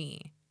for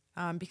me.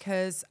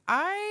 Because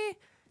I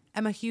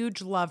am a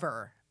huge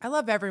lover. I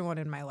love everyone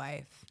in my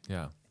life.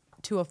 Yeah.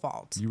 To a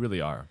fault. You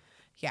really are.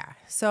 Yeah.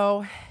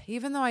 So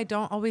even though I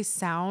don't always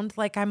sound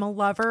like I'm a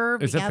lover.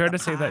 Is it fair to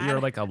say that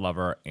you're like a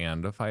lover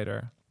and a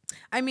fighter?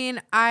 I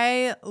mean,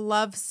 I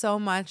love so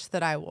much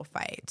that I will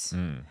fight.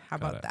 How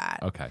about that?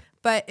 Okay.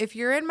 But if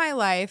you're in my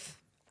life,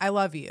 I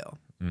love you.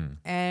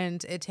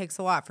 And it takes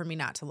a lot for me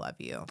not to love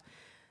you.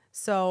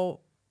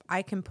 So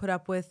I can put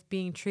up with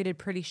being treated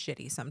pretty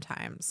shitty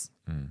sometimes.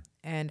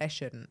 And I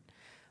shouldn't.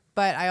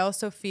 But I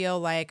also feel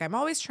like I'm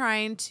always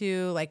trying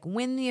to like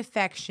win the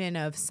affection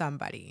of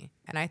somebody.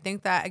 And I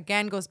think that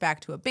again goes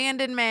back to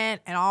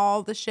abandonment and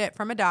all the shit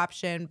from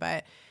adoption.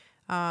 But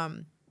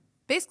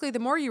basically, the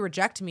more you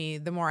reject me,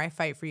 the more I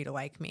fight for you to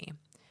like me.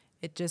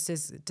 It just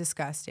is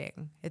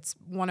disgusting. It's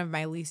one of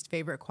my least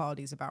favorite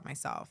qualities about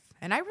myself.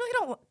 And I really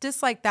don't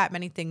dislike that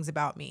many things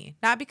about me.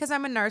 Not because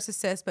I'm a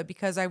narcissist, but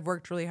because I've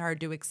worked really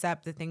hard to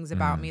accept the things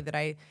about me that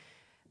I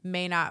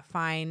may not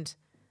find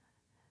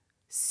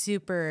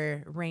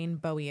super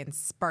rainbowy and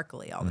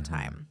sparkly all the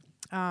time.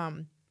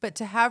 But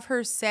to have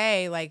her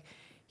say, like,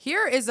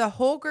 here is a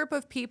whole group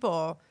of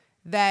people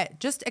that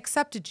just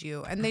accepted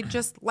you and they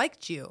just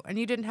liked you, and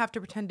you didn't have to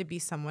pretend to be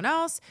someone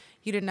else.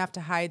 You didn't have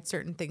to hide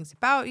certain things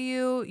about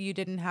you. You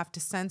didn't have to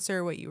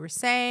censor what you were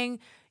saying.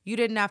 You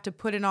didn't have to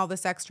put in all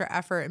this extra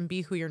effort and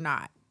be who you're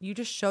not. You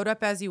just showed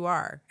up as you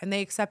are and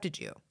they accepted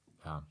you.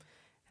 Yeah.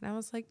 And I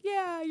was like,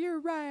 yeah, you're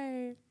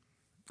right.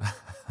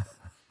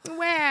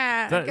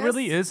 That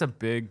really is a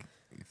big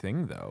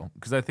thing, though,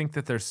 because I think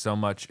that there's so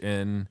much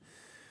in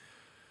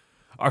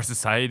our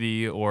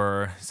society,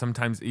 or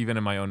sometimes even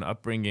in my own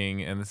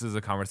upbringing, and this is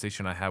a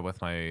conversation I had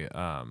with my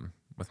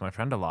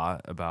friend a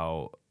lot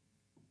about,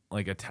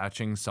 like,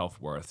 attaching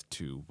self-worth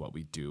to what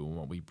we do and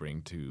what we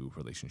bring to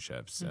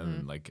relationships.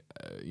 And like,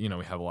 we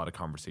have a lot of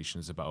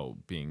conversations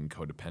about being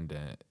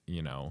codependent,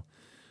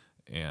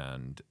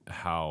 and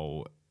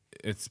how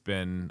it's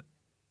been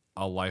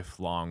a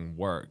lifelong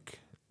work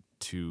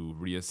to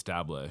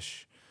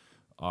reestablish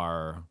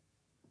our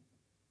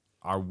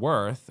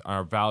worth,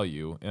 our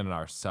value in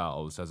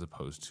ourselves, as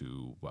opposed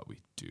to what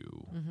we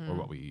do or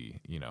what we,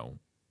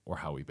 or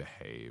how we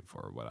behave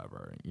or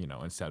whatever,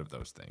 instead of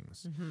those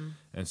things.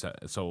 And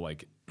so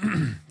like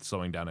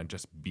slowing down and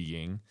just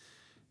being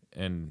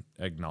and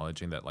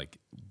acknowledging that, like,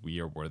 we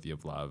are worthy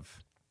of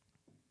love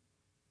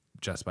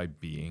just by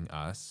being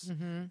us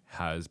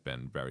has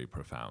been very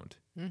profound.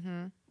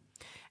 And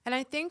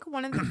I think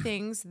one of the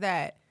things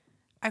that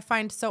I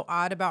find so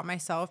odd about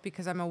myself,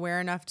 because I'm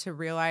aware enough to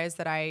realize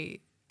that I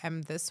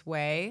am this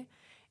way,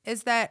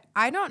 is that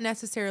I don't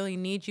necessarily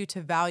need you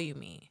to value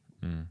me,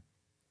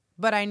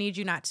 but I need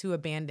you not to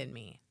abandon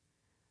me,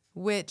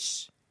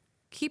 which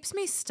keeps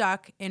me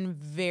stuck in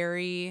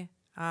very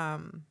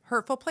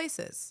hurtful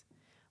places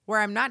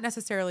where I'm not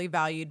necessarily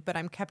valued, but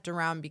I'm kept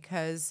around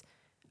because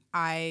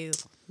I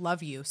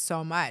love you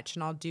so much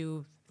and I'll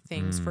do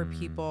things for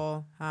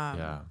people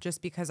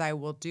just because I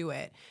will do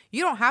it.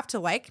 You don't have to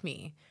like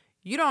me.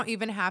 You don't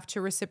even have to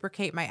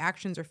reciprocate my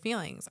actions or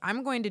feelings.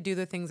 I'm going to do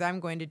the things I'm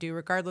going to do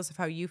regardless of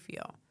how you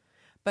feel.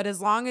 But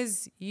as long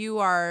as you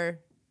are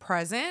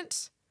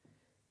present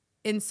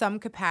in some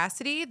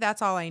capacity,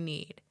 that's all I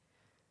need.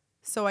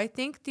 So I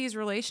think these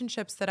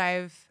relationships that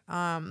I've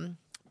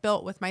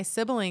built with my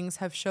siblings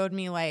have showed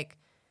me, like,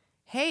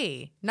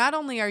 hey, not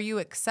only are you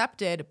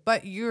accepted,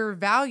 but you're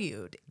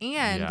valued.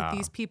 And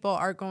these people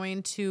are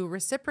going to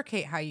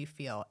reciprocate how you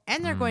feel,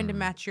 and they're going to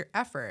match your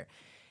effort.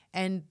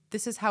 And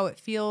this is how it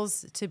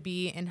feels to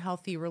be in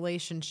healthy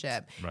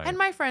relationship. Right. And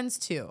my friends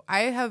too. I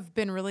have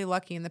been really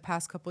lucky in the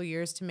past couple of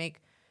years to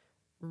make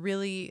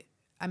really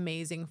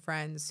amazing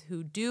friends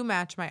who do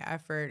match my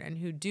effort and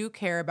who do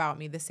care about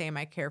me the same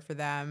I care for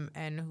them,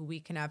 and who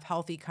we can have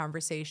healthy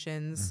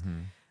conversations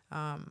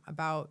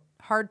about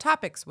hard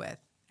topics with.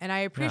 And I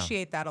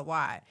appreciate that a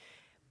lot.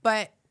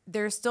 But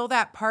there's still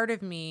that part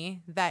of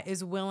me that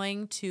is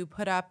willing to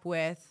put up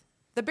with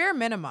the bare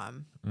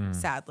minimum,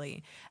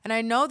 sadly. And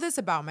I know this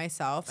about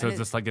myself. So is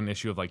this like an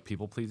issue of, like,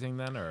 people pleasing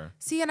then, or?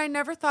 See, and I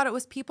never thought it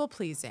was people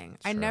pleasing.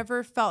 Sure. I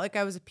never felt like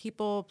I was a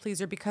people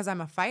pleaser because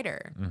I'm a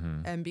fighter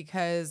and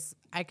because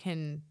I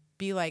can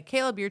be like,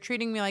 Caleb, you're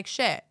treating me like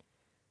shit.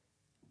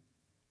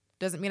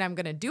 Doesn't mean I'm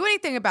going to do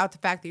anything about the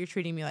fact that you're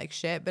treating me like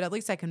shit, but at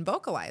least I can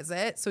vocalize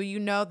it. So you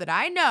know that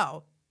I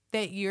know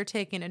that you're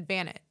taking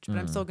advantage, but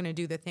I'm still going to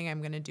do the thing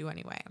I'm going to do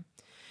anyway.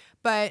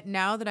 But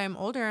now that I'm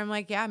older, I'm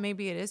like, yeah,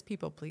 maybe it is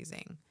people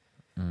pleasing.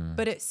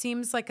 But it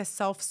seems like a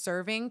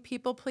self-serving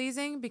people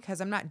pleasing, because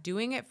I'm not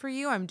doing it for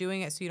you. I'm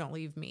doing it so you don't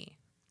leave me.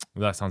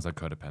 Well, that sounds like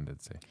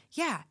codependency.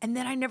 Yeah. And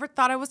then I never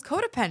thought I was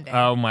codependent.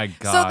 Oh my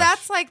gosh. So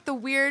that's like the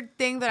weird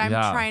thing that I'm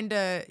trying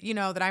to,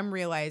 that I'm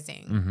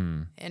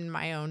realizing in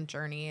my own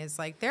journey, is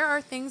like, there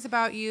are things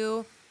about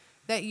you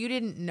that you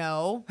didn't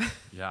know.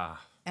 Yeah.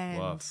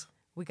 And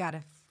we got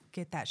to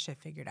get that shit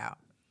figured out.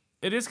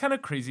 It is kind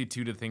of crazy,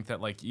 too, to think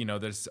that, like,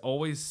 there's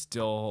always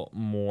still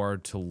more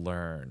to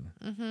learn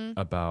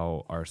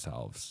about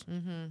ourselves.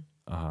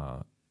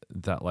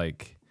 That,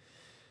 like,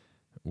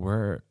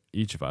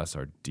 each of us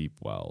are deep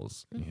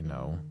wells,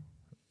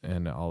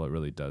 and all it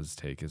really does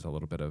take is a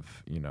little bit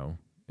of,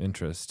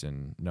 interest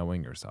in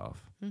knowing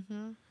yourself.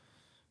 And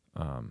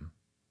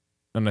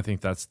I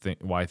think that's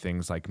why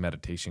things like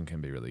meditation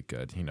can be really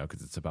good,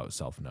 because it's about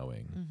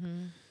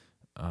self-knowing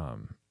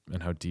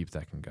and how deep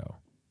that can go.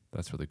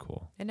 That's really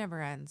cool. It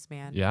never ends,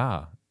 man.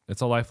 Yeah.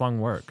 It's a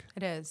lifelong work.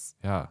 It is.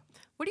 Yeah.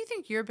 What do you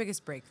think your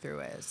biggest breakthrough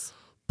is?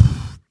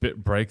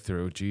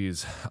 Breakthrough,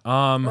 geez.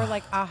 Or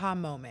like aha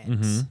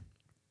moment.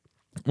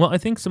 Well, I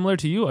think similar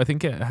to you, I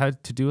think it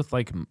had to do with,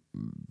 like,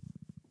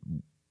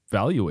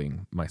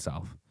 valuing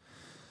myself.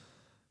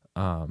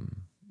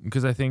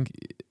 Because I think,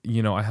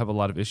 I have a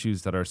lot of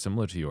issues that are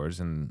similar to yours,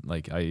 and,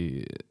 like,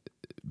 I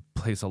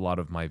place a lot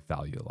of my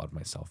value, a lot of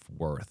my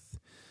self-worth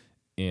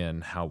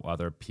in how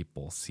other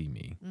people see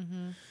me.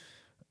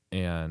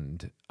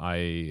 And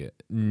I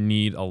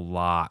need a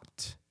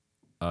lot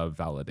of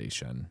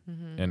validation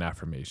and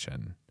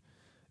affirmation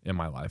in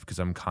my life, because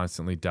I'm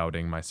constantly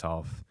doubting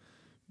myself,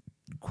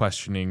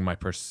 questioning my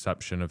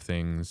perception of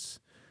things,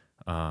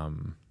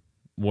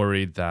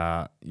 worried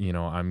that,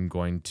 I'm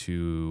going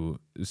to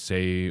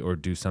say or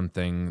do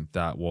something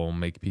that will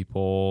make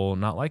people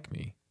not like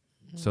me.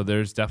 So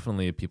there's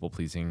definitely a people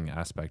pleasing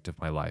aspect of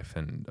my life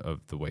and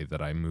of the way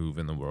that I move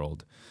in the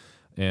world.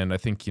 And I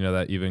think,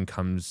 that even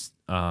comes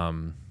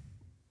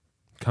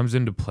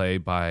into play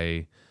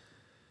by,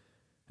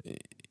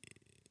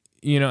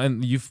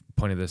 and you've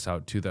pointed this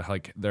out too, that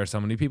like there are so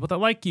many people that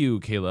like you,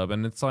 Caleb,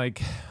 and it's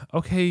like,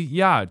 okay,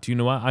 yeah. Do you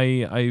know what?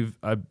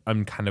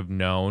 I'm kind of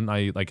known.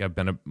 I've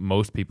been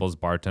most people's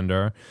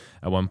bartender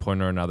at one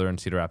point or another in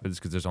Cedar Rapids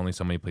because there's only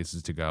so many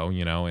places to go,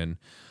 and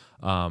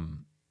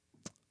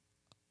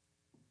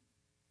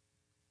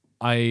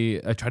I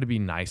try to be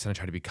nice and I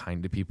try to be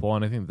kind to people,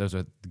 and I think those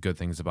are good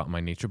things about my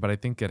nature. But I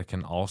think it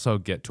can also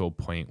get to a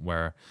point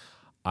where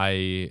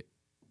I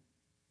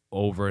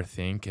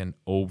overthink and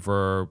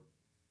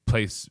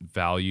place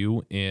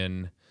value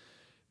in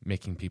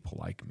making people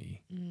like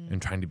me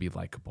and trying to be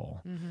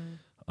likable.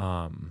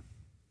 And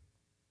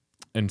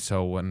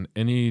so when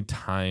any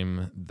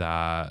time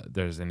that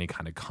there's any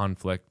kind of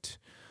conflict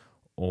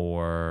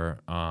or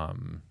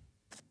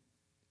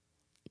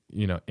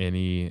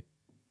any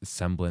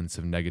semblance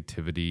of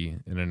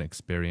negativity in an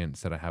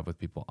experience that I have with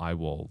people, I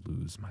will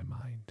lose my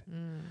mind.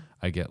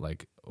 I get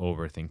like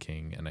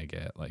overthinking and I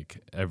get like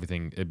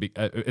everything.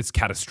 It's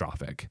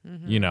catastrophic.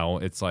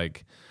 It's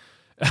like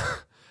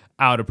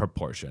out of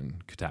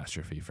proportion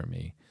catastrophe for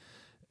me.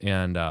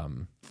 And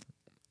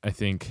I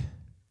think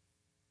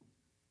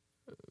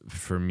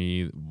for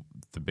me,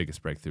 the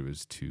biggest breakthrough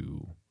is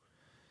to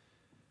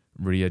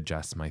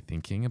readjust my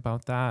thinking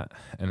about that.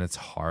 And it's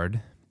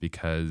hard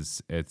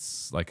because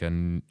it's like a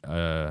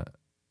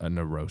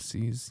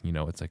neuroses,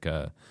 it's like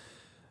a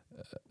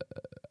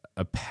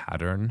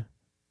pattern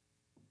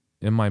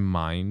in my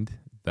mind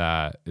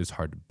that is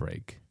hard to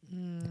break.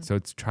 So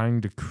it's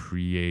trying to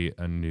create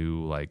a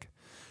new like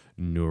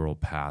neural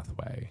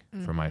pathway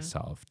for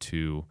myself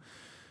to,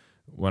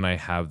 when I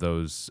have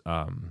those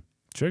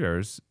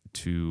triggers,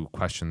 to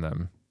question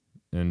them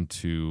and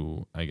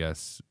to, I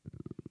guess,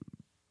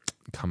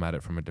 come at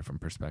it from a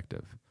different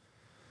perspective.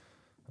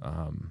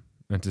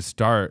 And to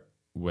start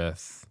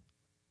with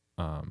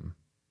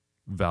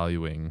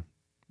valuing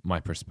my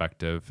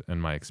perspective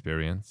and my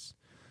experience,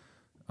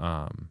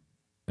 and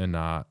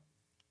not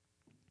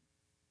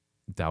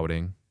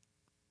doubting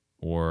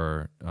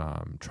or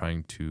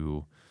trying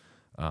to,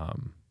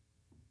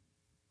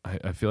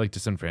 I feel like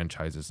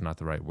disenfranchise is not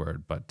the right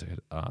word, but to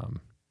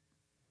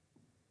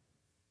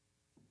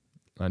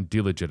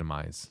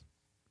delegitimize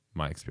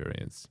my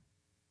experience,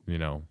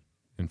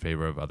 in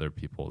favor of other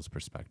people's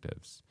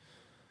perspectives.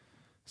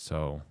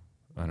 So,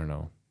 I don't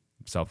know.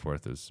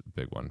 Self-worth is a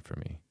big one for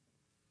me.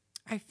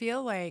 I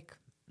feel like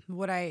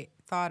what I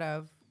thought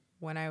of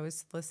when I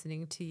was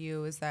listening to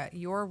you is that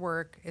your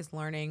work is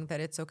learning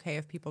that it's okay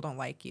if people don't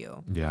like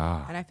you.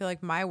 Yeah. And I feel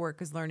like my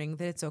work is learning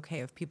that it's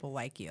okay if people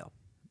like you.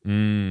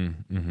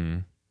 Mm-hmm.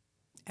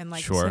 And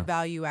like Sure. to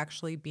value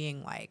actually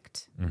being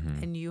liked.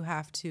 And you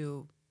have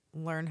to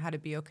learn how to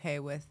be okay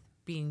with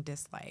being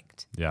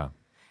disliked. Yeah.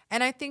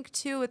 And I think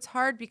too, it's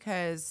hard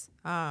because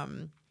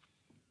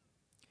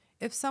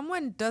if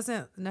someone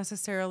doesn't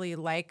necessarily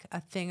like a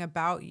thing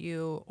about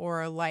you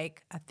or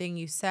like a thing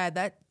you said,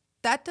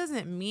 that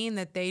doesn't mean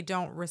that they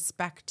don't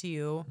respect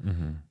you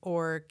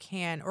or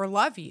can or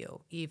love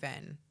you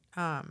even.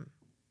 I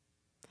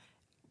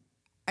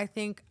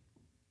think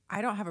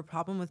I don't have a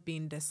problem with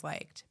being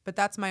disliked, but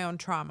that's my own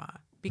trauma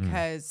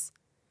because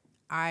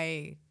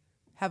I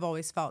have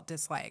always felt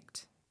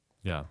disliked.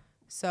 Yeah.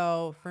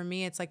 So for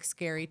me, it's like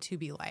scary to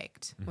be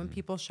liked. When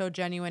people show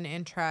genuine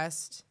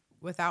interest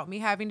without me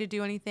having to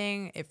do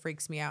anything, it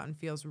freaks me out and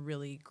feels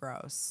really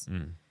gross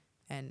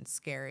and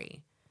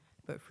scary.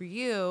 But for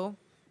you,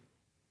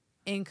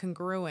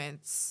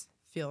 incongruence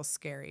feels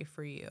scary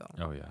for you.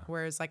 Oh, yeah.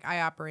 Whereas like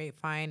I operate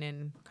fine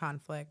in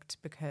conflict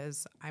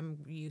because I'm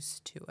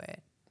used to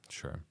it.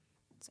 Sure.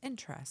 It's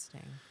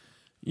interesting.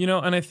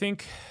 And I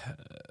think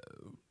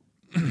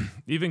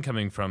even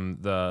coming from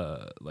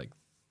the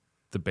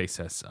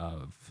basis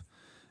of,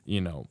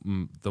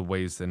 the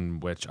ways in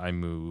which I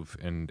move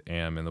and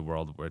am in the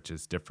world, which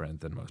is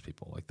different than most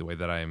people. Like the way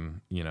that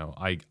I'm,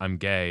 I'm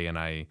gay and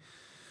I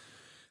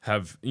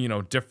have,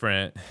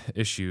 different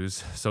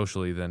issues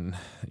socially than,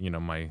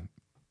 my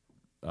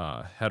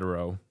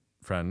hetero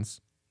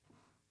friends.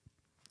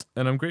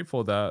 And I'm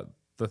grateful that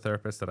the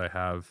therapist that I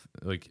have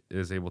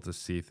is able to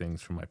see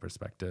things from my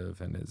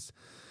perspective and is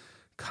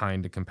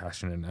kind and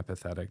compassionate and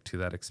empathetic to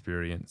that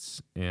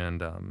experience.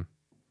 And,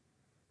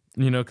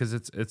 because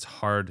it's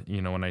hard,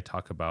 when I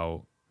talk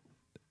about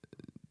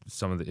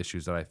some of the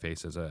issues that I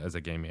face as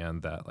a gay man,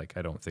 that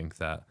I don't think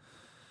that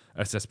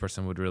a cis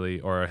person would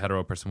really, or a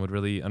hetero person would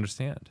really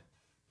understand,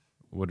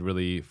 would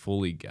really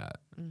fully get,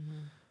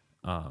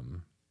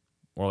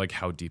 or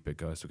how deep it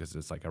goes, because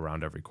it's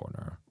around every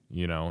corner,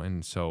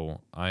 and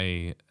so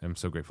I am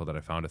so grateful that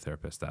I found a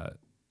therapist that,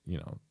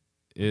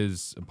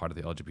 is a part of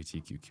the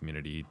LGBTQ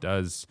community,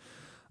 does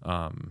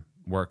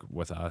work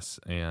with us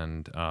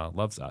and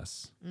loves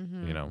us,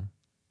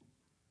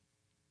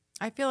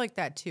 I feel like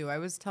that too. I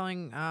was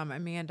telling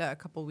Amanda a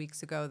couple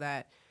weeks ago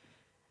that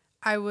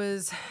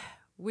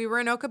we were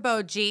in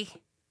Okoboji.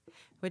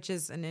 which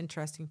is an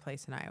interesting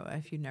place in Iowa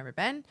if you've never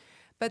been.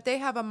 But they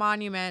have a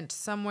monument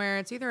somewhere.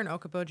 It's either in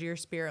Okoboji or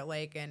Spirit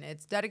Lake, and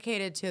it's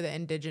dedicated to the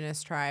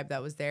indigenous tribe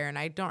that was there. And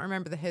I don't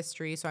remember the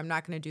history, so I'm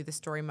not going to do the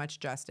story much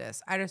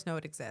justice. I just know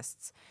it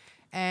exists.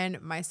 And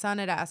my son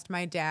had asked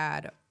my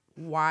dad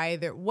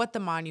what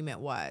the monument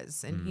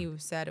was, and he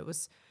said it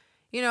was,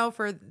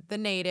 for the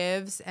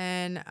natives,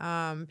 and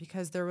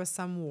because there was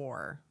some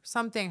war,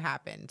 something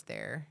happened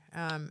there,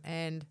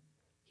 and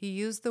he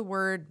used the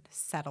word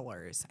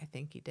settlers. I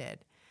think he did,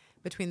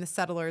 between the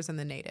settlers and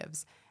the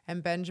natives.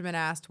 And Benjamin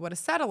asked what a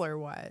settler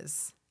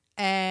was.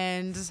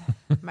 And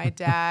my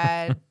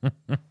dad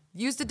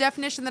used a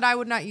definition that I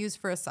would not use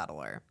for a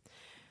settler,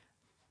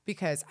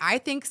 because I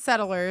think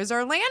settlers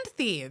are land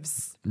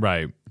thieves.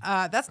 Right.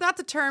 That's not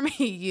the term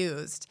he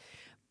used.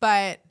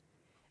 But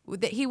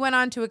he went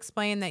on to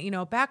explain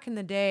that, back in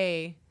the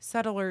day,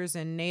 settlers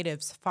and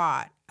natives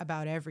fought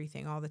about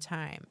everything all the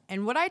time.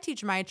 And what I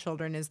teach my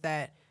children is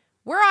that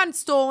we're on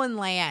stolen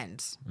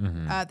land.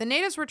 The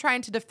natives were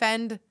trying to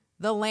defend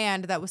the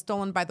land that was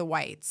stolen by the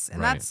whites.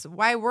 And that's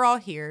why we're all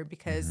here,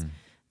 because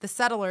the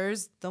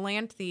settlers, the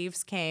land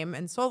thieves, came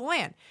and stole the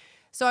land.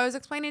 So I was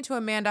explaining to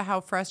Amanda how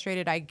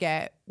frustrated I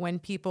get when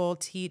people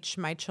teach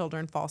my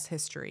children false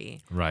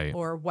history,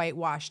 or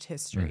whitewashed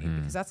history,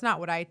 because that's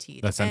not what I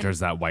teach. That centers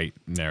that white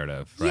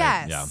narrative, right?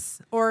 Yes.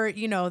 Yeah. Or,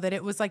 that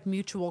it was like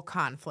mutual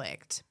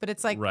conflict. But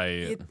it's like,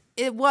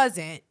 it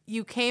wasn't.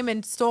 You came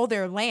and stole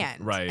their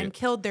land and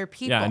killed their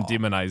people. Yeah, and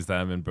demonized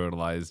them and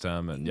brutalized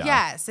them. And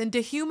yes, and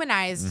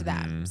dehumanized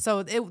them.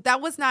 So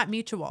that was not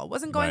mutual. It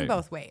wasn't going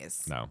both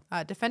ways. No.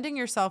 Defending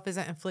yourself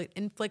isn't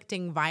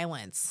inflicting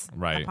violence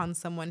upon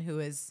someone who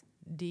is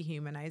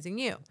dehumanizing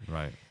you.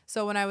 Right.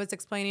 So when I was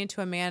explaining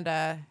to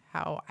Amanda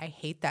how I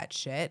hate that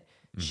shit,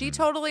 she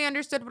totally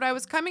understood what I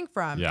was coming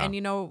from. Yeah.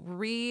 And,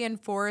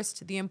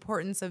 reinforced the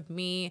importance of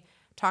me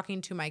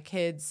talking to my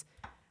kids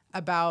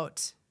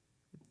about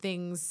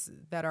things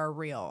that are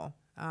real,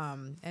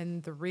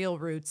 and the real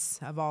roots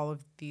of all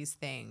of these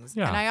things.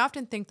 Yeah. And I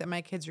often think that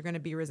my kids are going to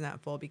be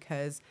resentful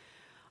because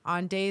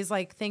on days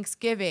like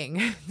Thanksgiving,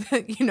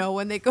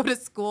 when they go to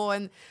school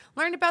and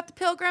learn about the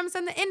Pilgrims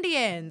and the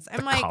Indians,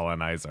 I'm like,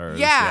 colonizers.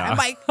 Yeah, I'm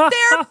like, they're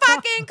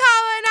fucking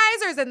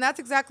colonizers. And that's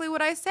exactly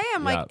what I say.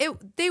 I'm like,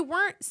 they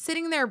weren't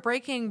sitting there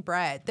breaking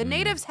bread. The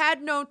natives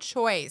had no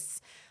choice.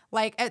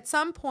 Like, at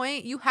some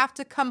point, you have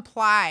to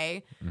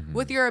comply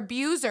with your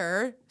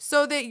abuser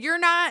so that you're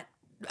not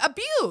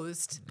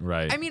abused.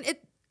 Right. I mean,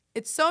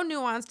 it's so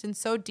nuanced and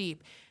so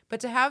deep. But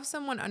to have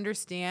someone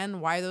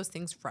understand why those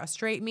things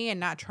frustrate me and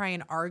not try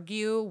and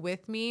argue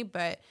with me,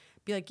 but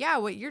be like, yeah,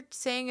 what you're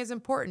saying is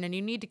important and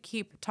you need to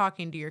keep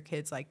talking to your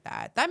kids like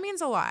that. That means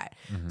a lot.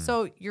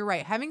 So you're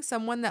right. Having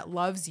someone that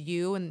loves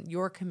you and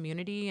your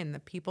community and the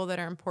people that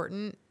are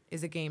important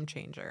is a game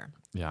changer.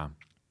 Yeah.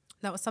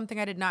 That was something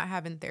I did not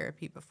have in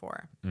therapy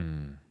before.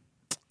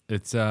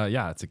 It's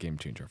a game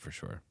changer for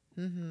sure.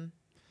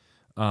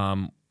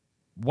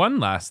 One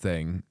last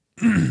thing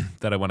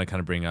that I want to kind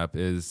of bring up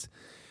is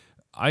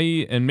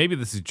and maybe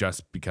this is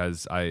just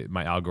because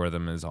my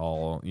algorithm is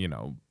all,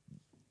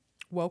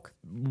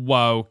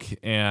 woke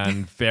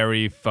and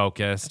very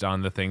focused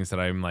on the things that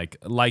I'm like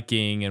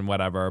liking and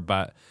whatever,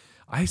 but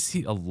I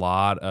see a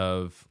lot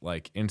of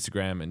like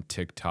Instagram and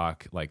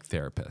TikTok like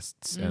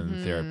therapists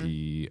and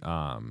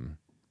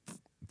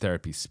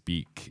therapy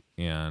speak,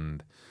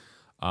 and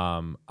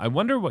I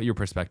wonder what your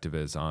perspective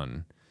is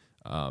on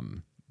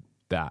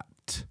that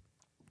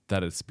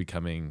it's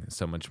becoming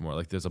so much more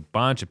like there's a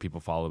bunch of people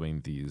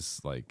following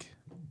these like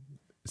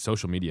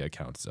social media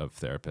accounts of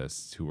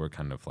therapists who are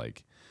kind of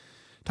like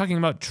talking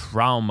about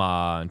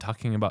trauma and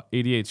talking about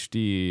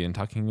ADHD and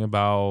talking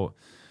about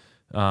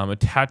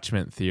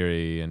attachment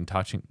theory and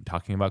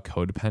talking about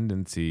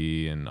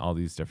codependency and all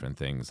these different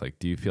things. Like,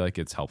 do you feel like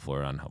it's helpful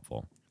or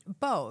unhelpful?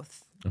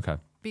 Both. Okay.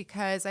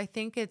 Because I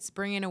think it's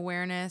bringing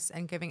awareness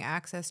and giving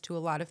access to a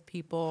lot of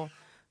people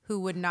who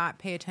would not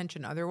pay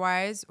attention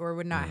otherwise or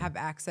would not have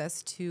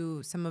access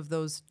to some of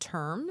those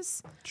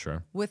terms.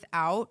 Sure.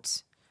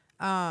 Without,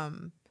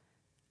 when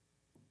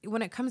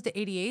it comes to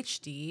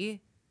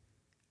ADHD,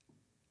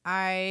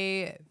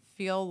 I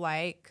feel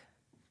like,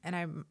 and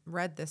I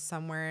read this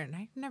somewhere, and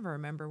I never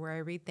remember where I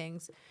read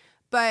things,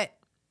 but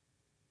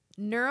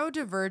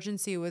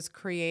neurodivergency was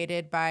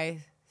created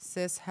by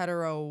cis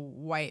hetero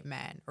white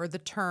men, or the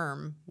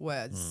term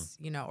was,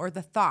 or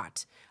the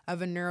thought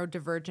of a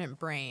neurodivergent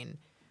brain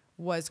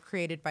was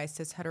created by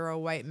cis hetero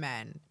white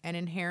men. And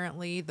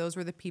inherently, those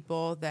were the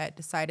people that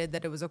decided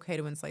that it was okay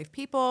to enslave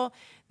people,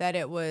 that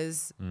it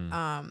was,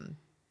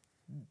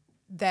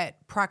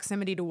 that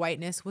proximity to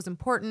whiteness was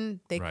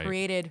important. They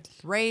created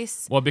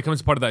race. Well, it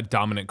becomes part of that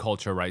dominant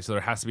culture, right? So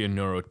there has to be a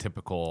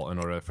neurotypical in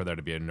order for there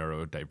to be a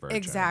neurodivergent.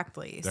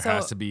 Exactly. There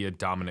has to be a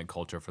dominant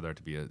culture for there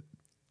to be a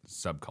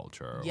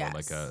subculture, yes, or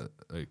like a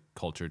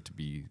culture to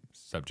be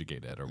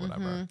subjugated or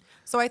whatever.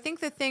 So I think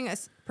the thing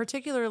is,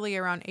 particularly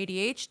around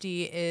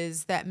ADHD,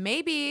 is that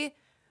maybe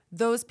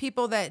those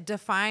people that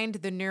defined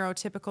the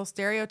neurotypical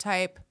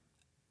stereotype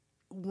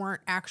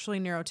weren't actually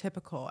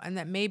neurotypical, and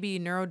that maybe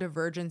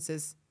neurodivergence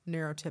is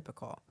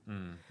neurotypical.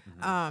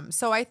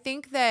 So I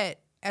think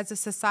that as a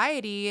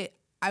society,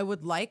 I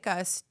would like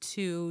us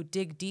to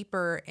dig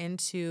deeper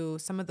into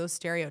some of those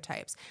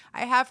stereotypes.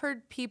 I have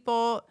heard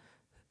people,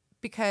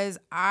 because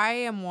I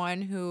am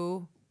one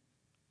who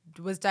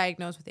was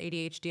diagnosed with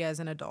ADHD as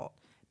an adult.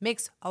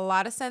 Makes a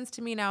lot of sense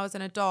to me now as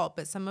an adult,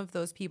 but some of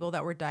those people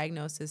that were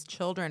diagnosed as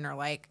children are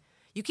like,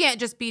 you can't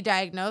just be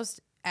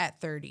diagnosed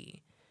at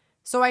 30.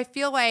 So I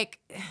feel like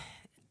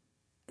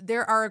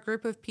there are a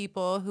group of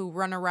people who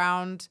run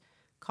around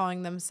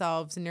calling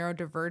themselves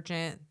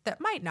neurodivergent that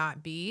might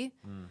not be,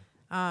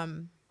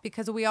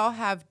 because we all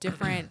have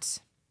different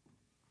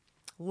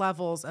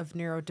levels of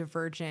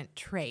neurodivergent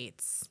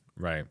traits.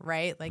 Right.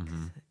 Right? Like,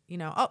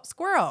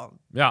 squirrel.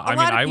 Yeah,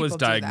 I was people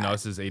do that.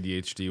 diagnosed as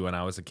ADHD when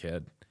I was a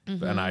kid,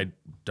 and I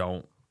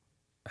don't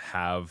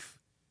have.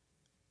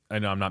 I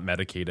know I'm not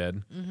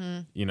medicated.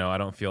 I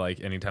don't feel like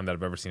anytime that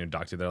I've ever seen a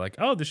doctor, they're like,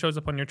 "Oh, this shows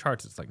up on your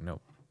charts." It's like,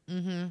 no.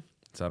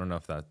 So I don't know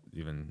if that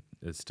even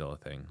is still a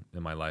thing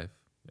in my life,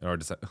 or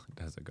does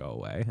it go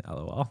away?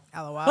 LOL.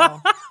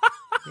 LOL.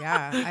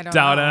 Yeah, I don't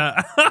Doubt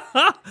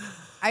know.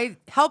 it.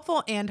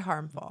 Helpful and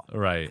harmful.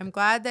 Right. I'm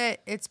glad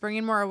that it's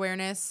bringing more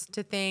awareness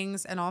to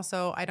things, and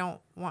also I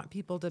don't want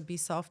people to be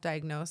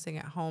self-diagnosing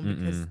at home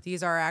because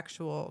these are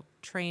actual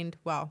trained.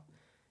 Well,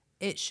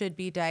 it should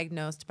be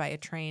diagnosed by a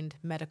trained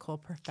medical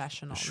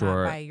professional,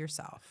 not by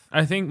yourself.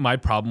 I think my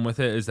problem with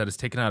it is that it's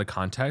taken out of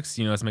context.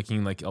 It's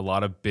making like a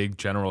lot of big,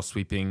 general,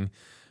 sweeping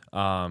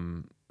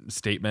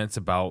statements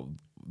about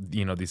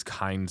these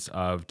kinds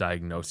of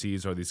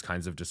diagnoses or these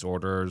kinds of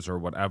disorders or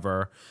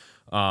whatever.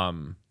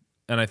 And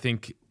I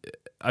think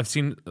I've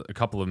seen a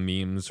couple of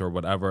memes or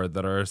whatever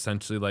that are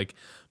essentially like,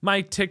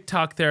 my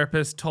TikTok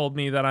therapist told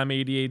me that I'm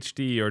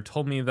ADHD, or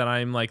told me that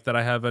that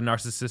I have a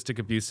narcissistic,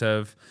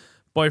 abusive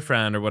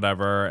boyfriend or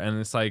whatever. And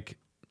it's like,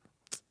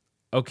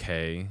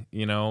 okay,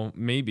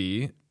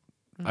 maybe,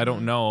 I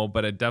don't know,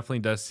 but it definitely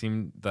does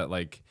seem that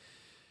like,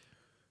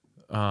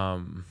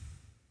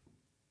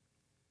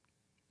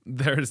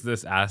 there's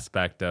this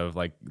aspect of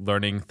like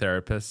learning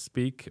therapists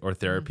speak or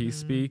therapy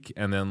speak,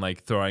 and then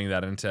like throwing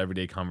that into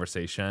everyday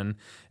conversation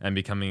and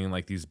becoming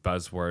like these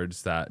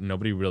buzzwords that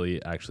nobody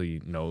really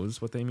actually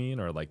knows what they mean,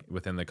 or like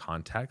within the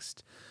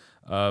context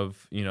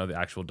of, the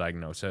actual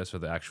diagnosis or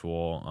the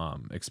actual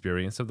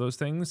experience of those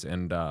things.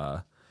 And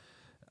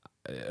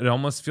it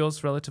almost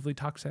feels relatively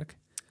toxic.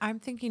 I'm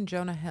thinking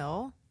Jonah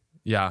Hill.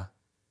 Yeah.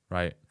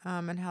 Right.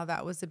 And how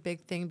that was a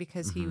big thing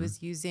because he was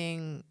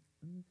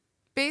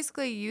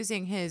basically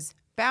using his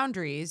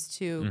boundaries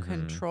to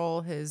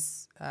control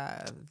his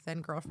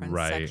then girlfriend's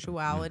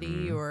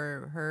sexuality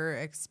or her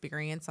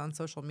experience on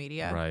social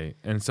media. Right.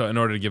 And so in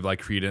order to give like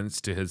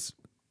credence to his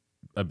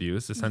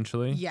abuse,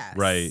 essentially. Yes.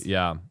 Right.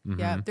 Yeah.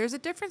 Yeah. There's a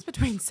difference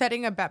between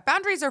setting a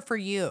boundaries are for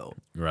you.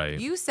 Right.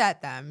 You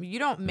set them. You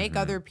don't make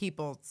other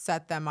people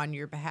set them on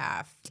your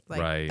behalf.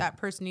 Like that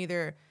person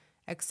either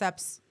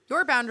accepts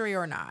your boundary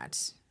or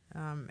not.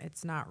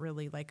 It's not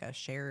really like a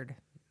shared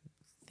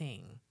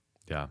thing.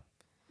 Yeah.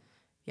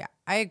 Yeah,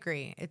 I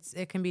agree.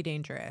 It can be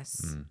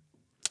dangerous.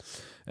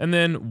 And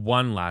then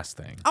one last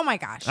thing. Oh my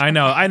gosh. I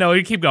know.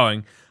 You keep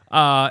going.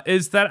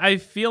 Is that I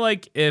feel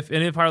like if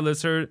any of our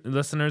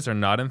listeners are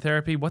not in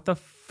therapy, what the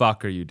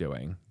fuck are you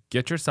doing?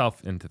 Get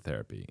yourself into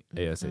therapy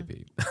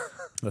ASAP.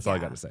 That's all I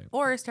got to say.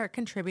 Or start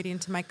contributing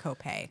to my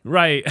copay.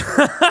 Right.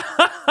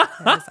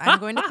 Because I'm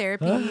going to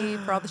therapy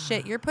for all the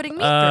shit you're putting me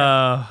through.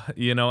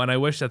 And I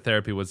wish that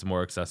therapy was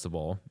more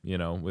accessible,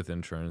 with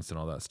insurance and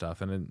all that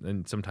stuff.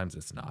 And sometimes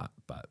it's not,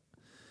 but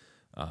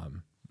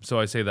so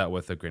I say that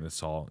with a grain of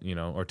salt,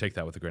 or take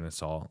that with a grain of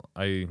salt.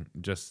 I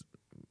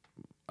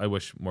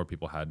wish more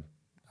people had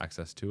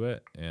access to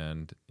it.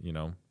 And,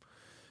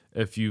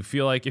 if you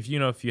feel like, if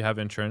you have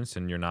insurance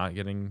and you're not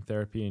getting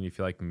therapy and you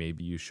feel like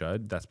maybe you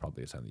should, that's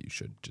probably a sign that you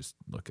should just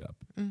look it up.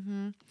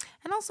 And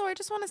also, I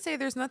just want to say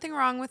there's nothing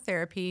wrong with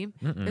therapy.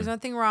 There's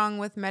nothing wrong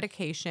with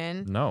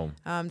medication. No.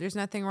 There's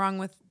nothing wrong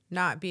with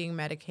not being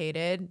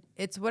medicated.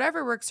 It's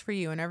whatever works for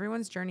you, and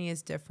everyone's journey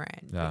is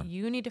different. Yeah. But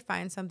you need to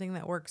find something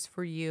that works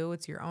for you.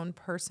 It's your own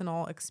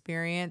personal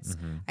experience.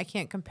 I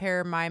can't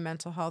compare my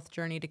mental health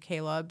journey to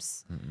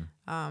Caleb's.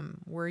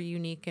 We're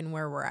unique in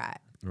where we're at.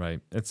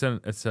 Right. It's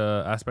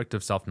a aspect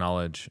of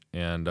self-knowledge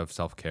and of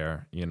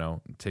self-care,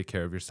 take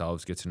care of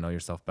yourselves, get to know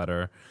yourself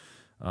better.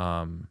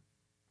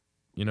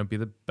 Be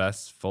the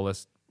best,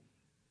 fullest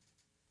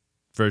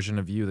version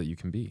of you that you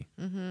can be.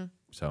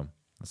 So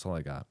that's all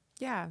I got.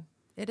 Yeah.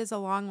 It is a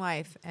long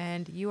life,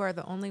 and you are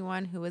the only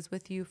one who is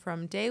with you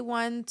from day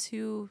one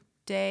to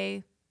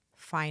day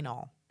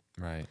final.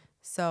 Right.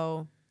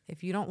 So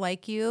if you don't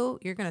like you're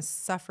going to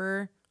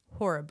suffer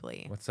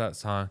horribly. What's that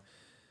song?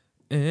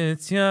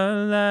 It's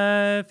your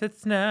life,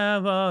 it's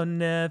now or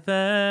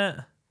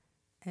never.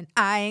 And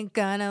I ain't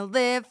gonna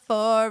live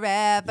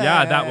forever.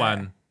 Yeah, that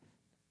one.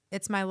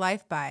 It's My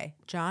Life by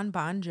John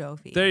Bon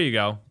Jovi. There you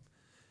go.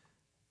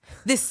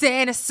 This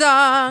ain't a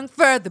song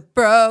for the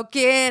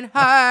broken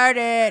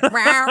hearted.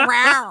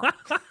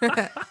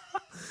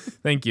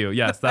 Thank you.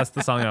 Yes, that's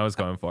the song I was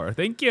going for.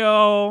 Thank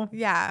you.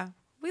 Yeah.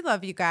 We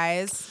love you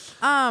guys.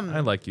 I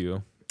like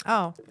you.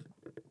 Oh.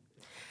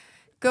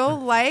 Go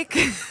like,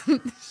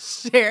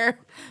 share,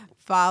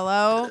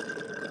 follow.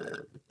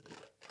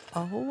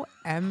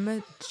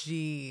 OMG.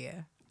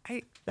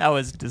 That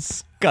was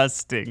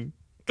disgusting.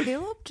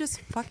 Caleb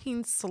just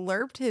fucking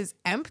slurped his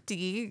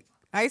empty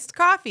iced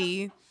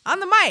coffee on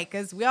the mic,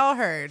 as we all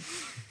heard.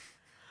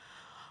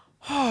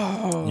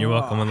 You're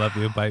welcome. I love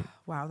you. Bye.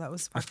 Wow, that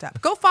was fucked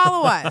up. Go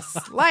follow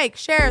us. Like,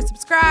 share,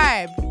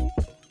 subscribe.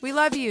 We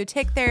love you.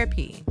 Take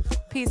therapy.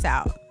 Peace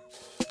out.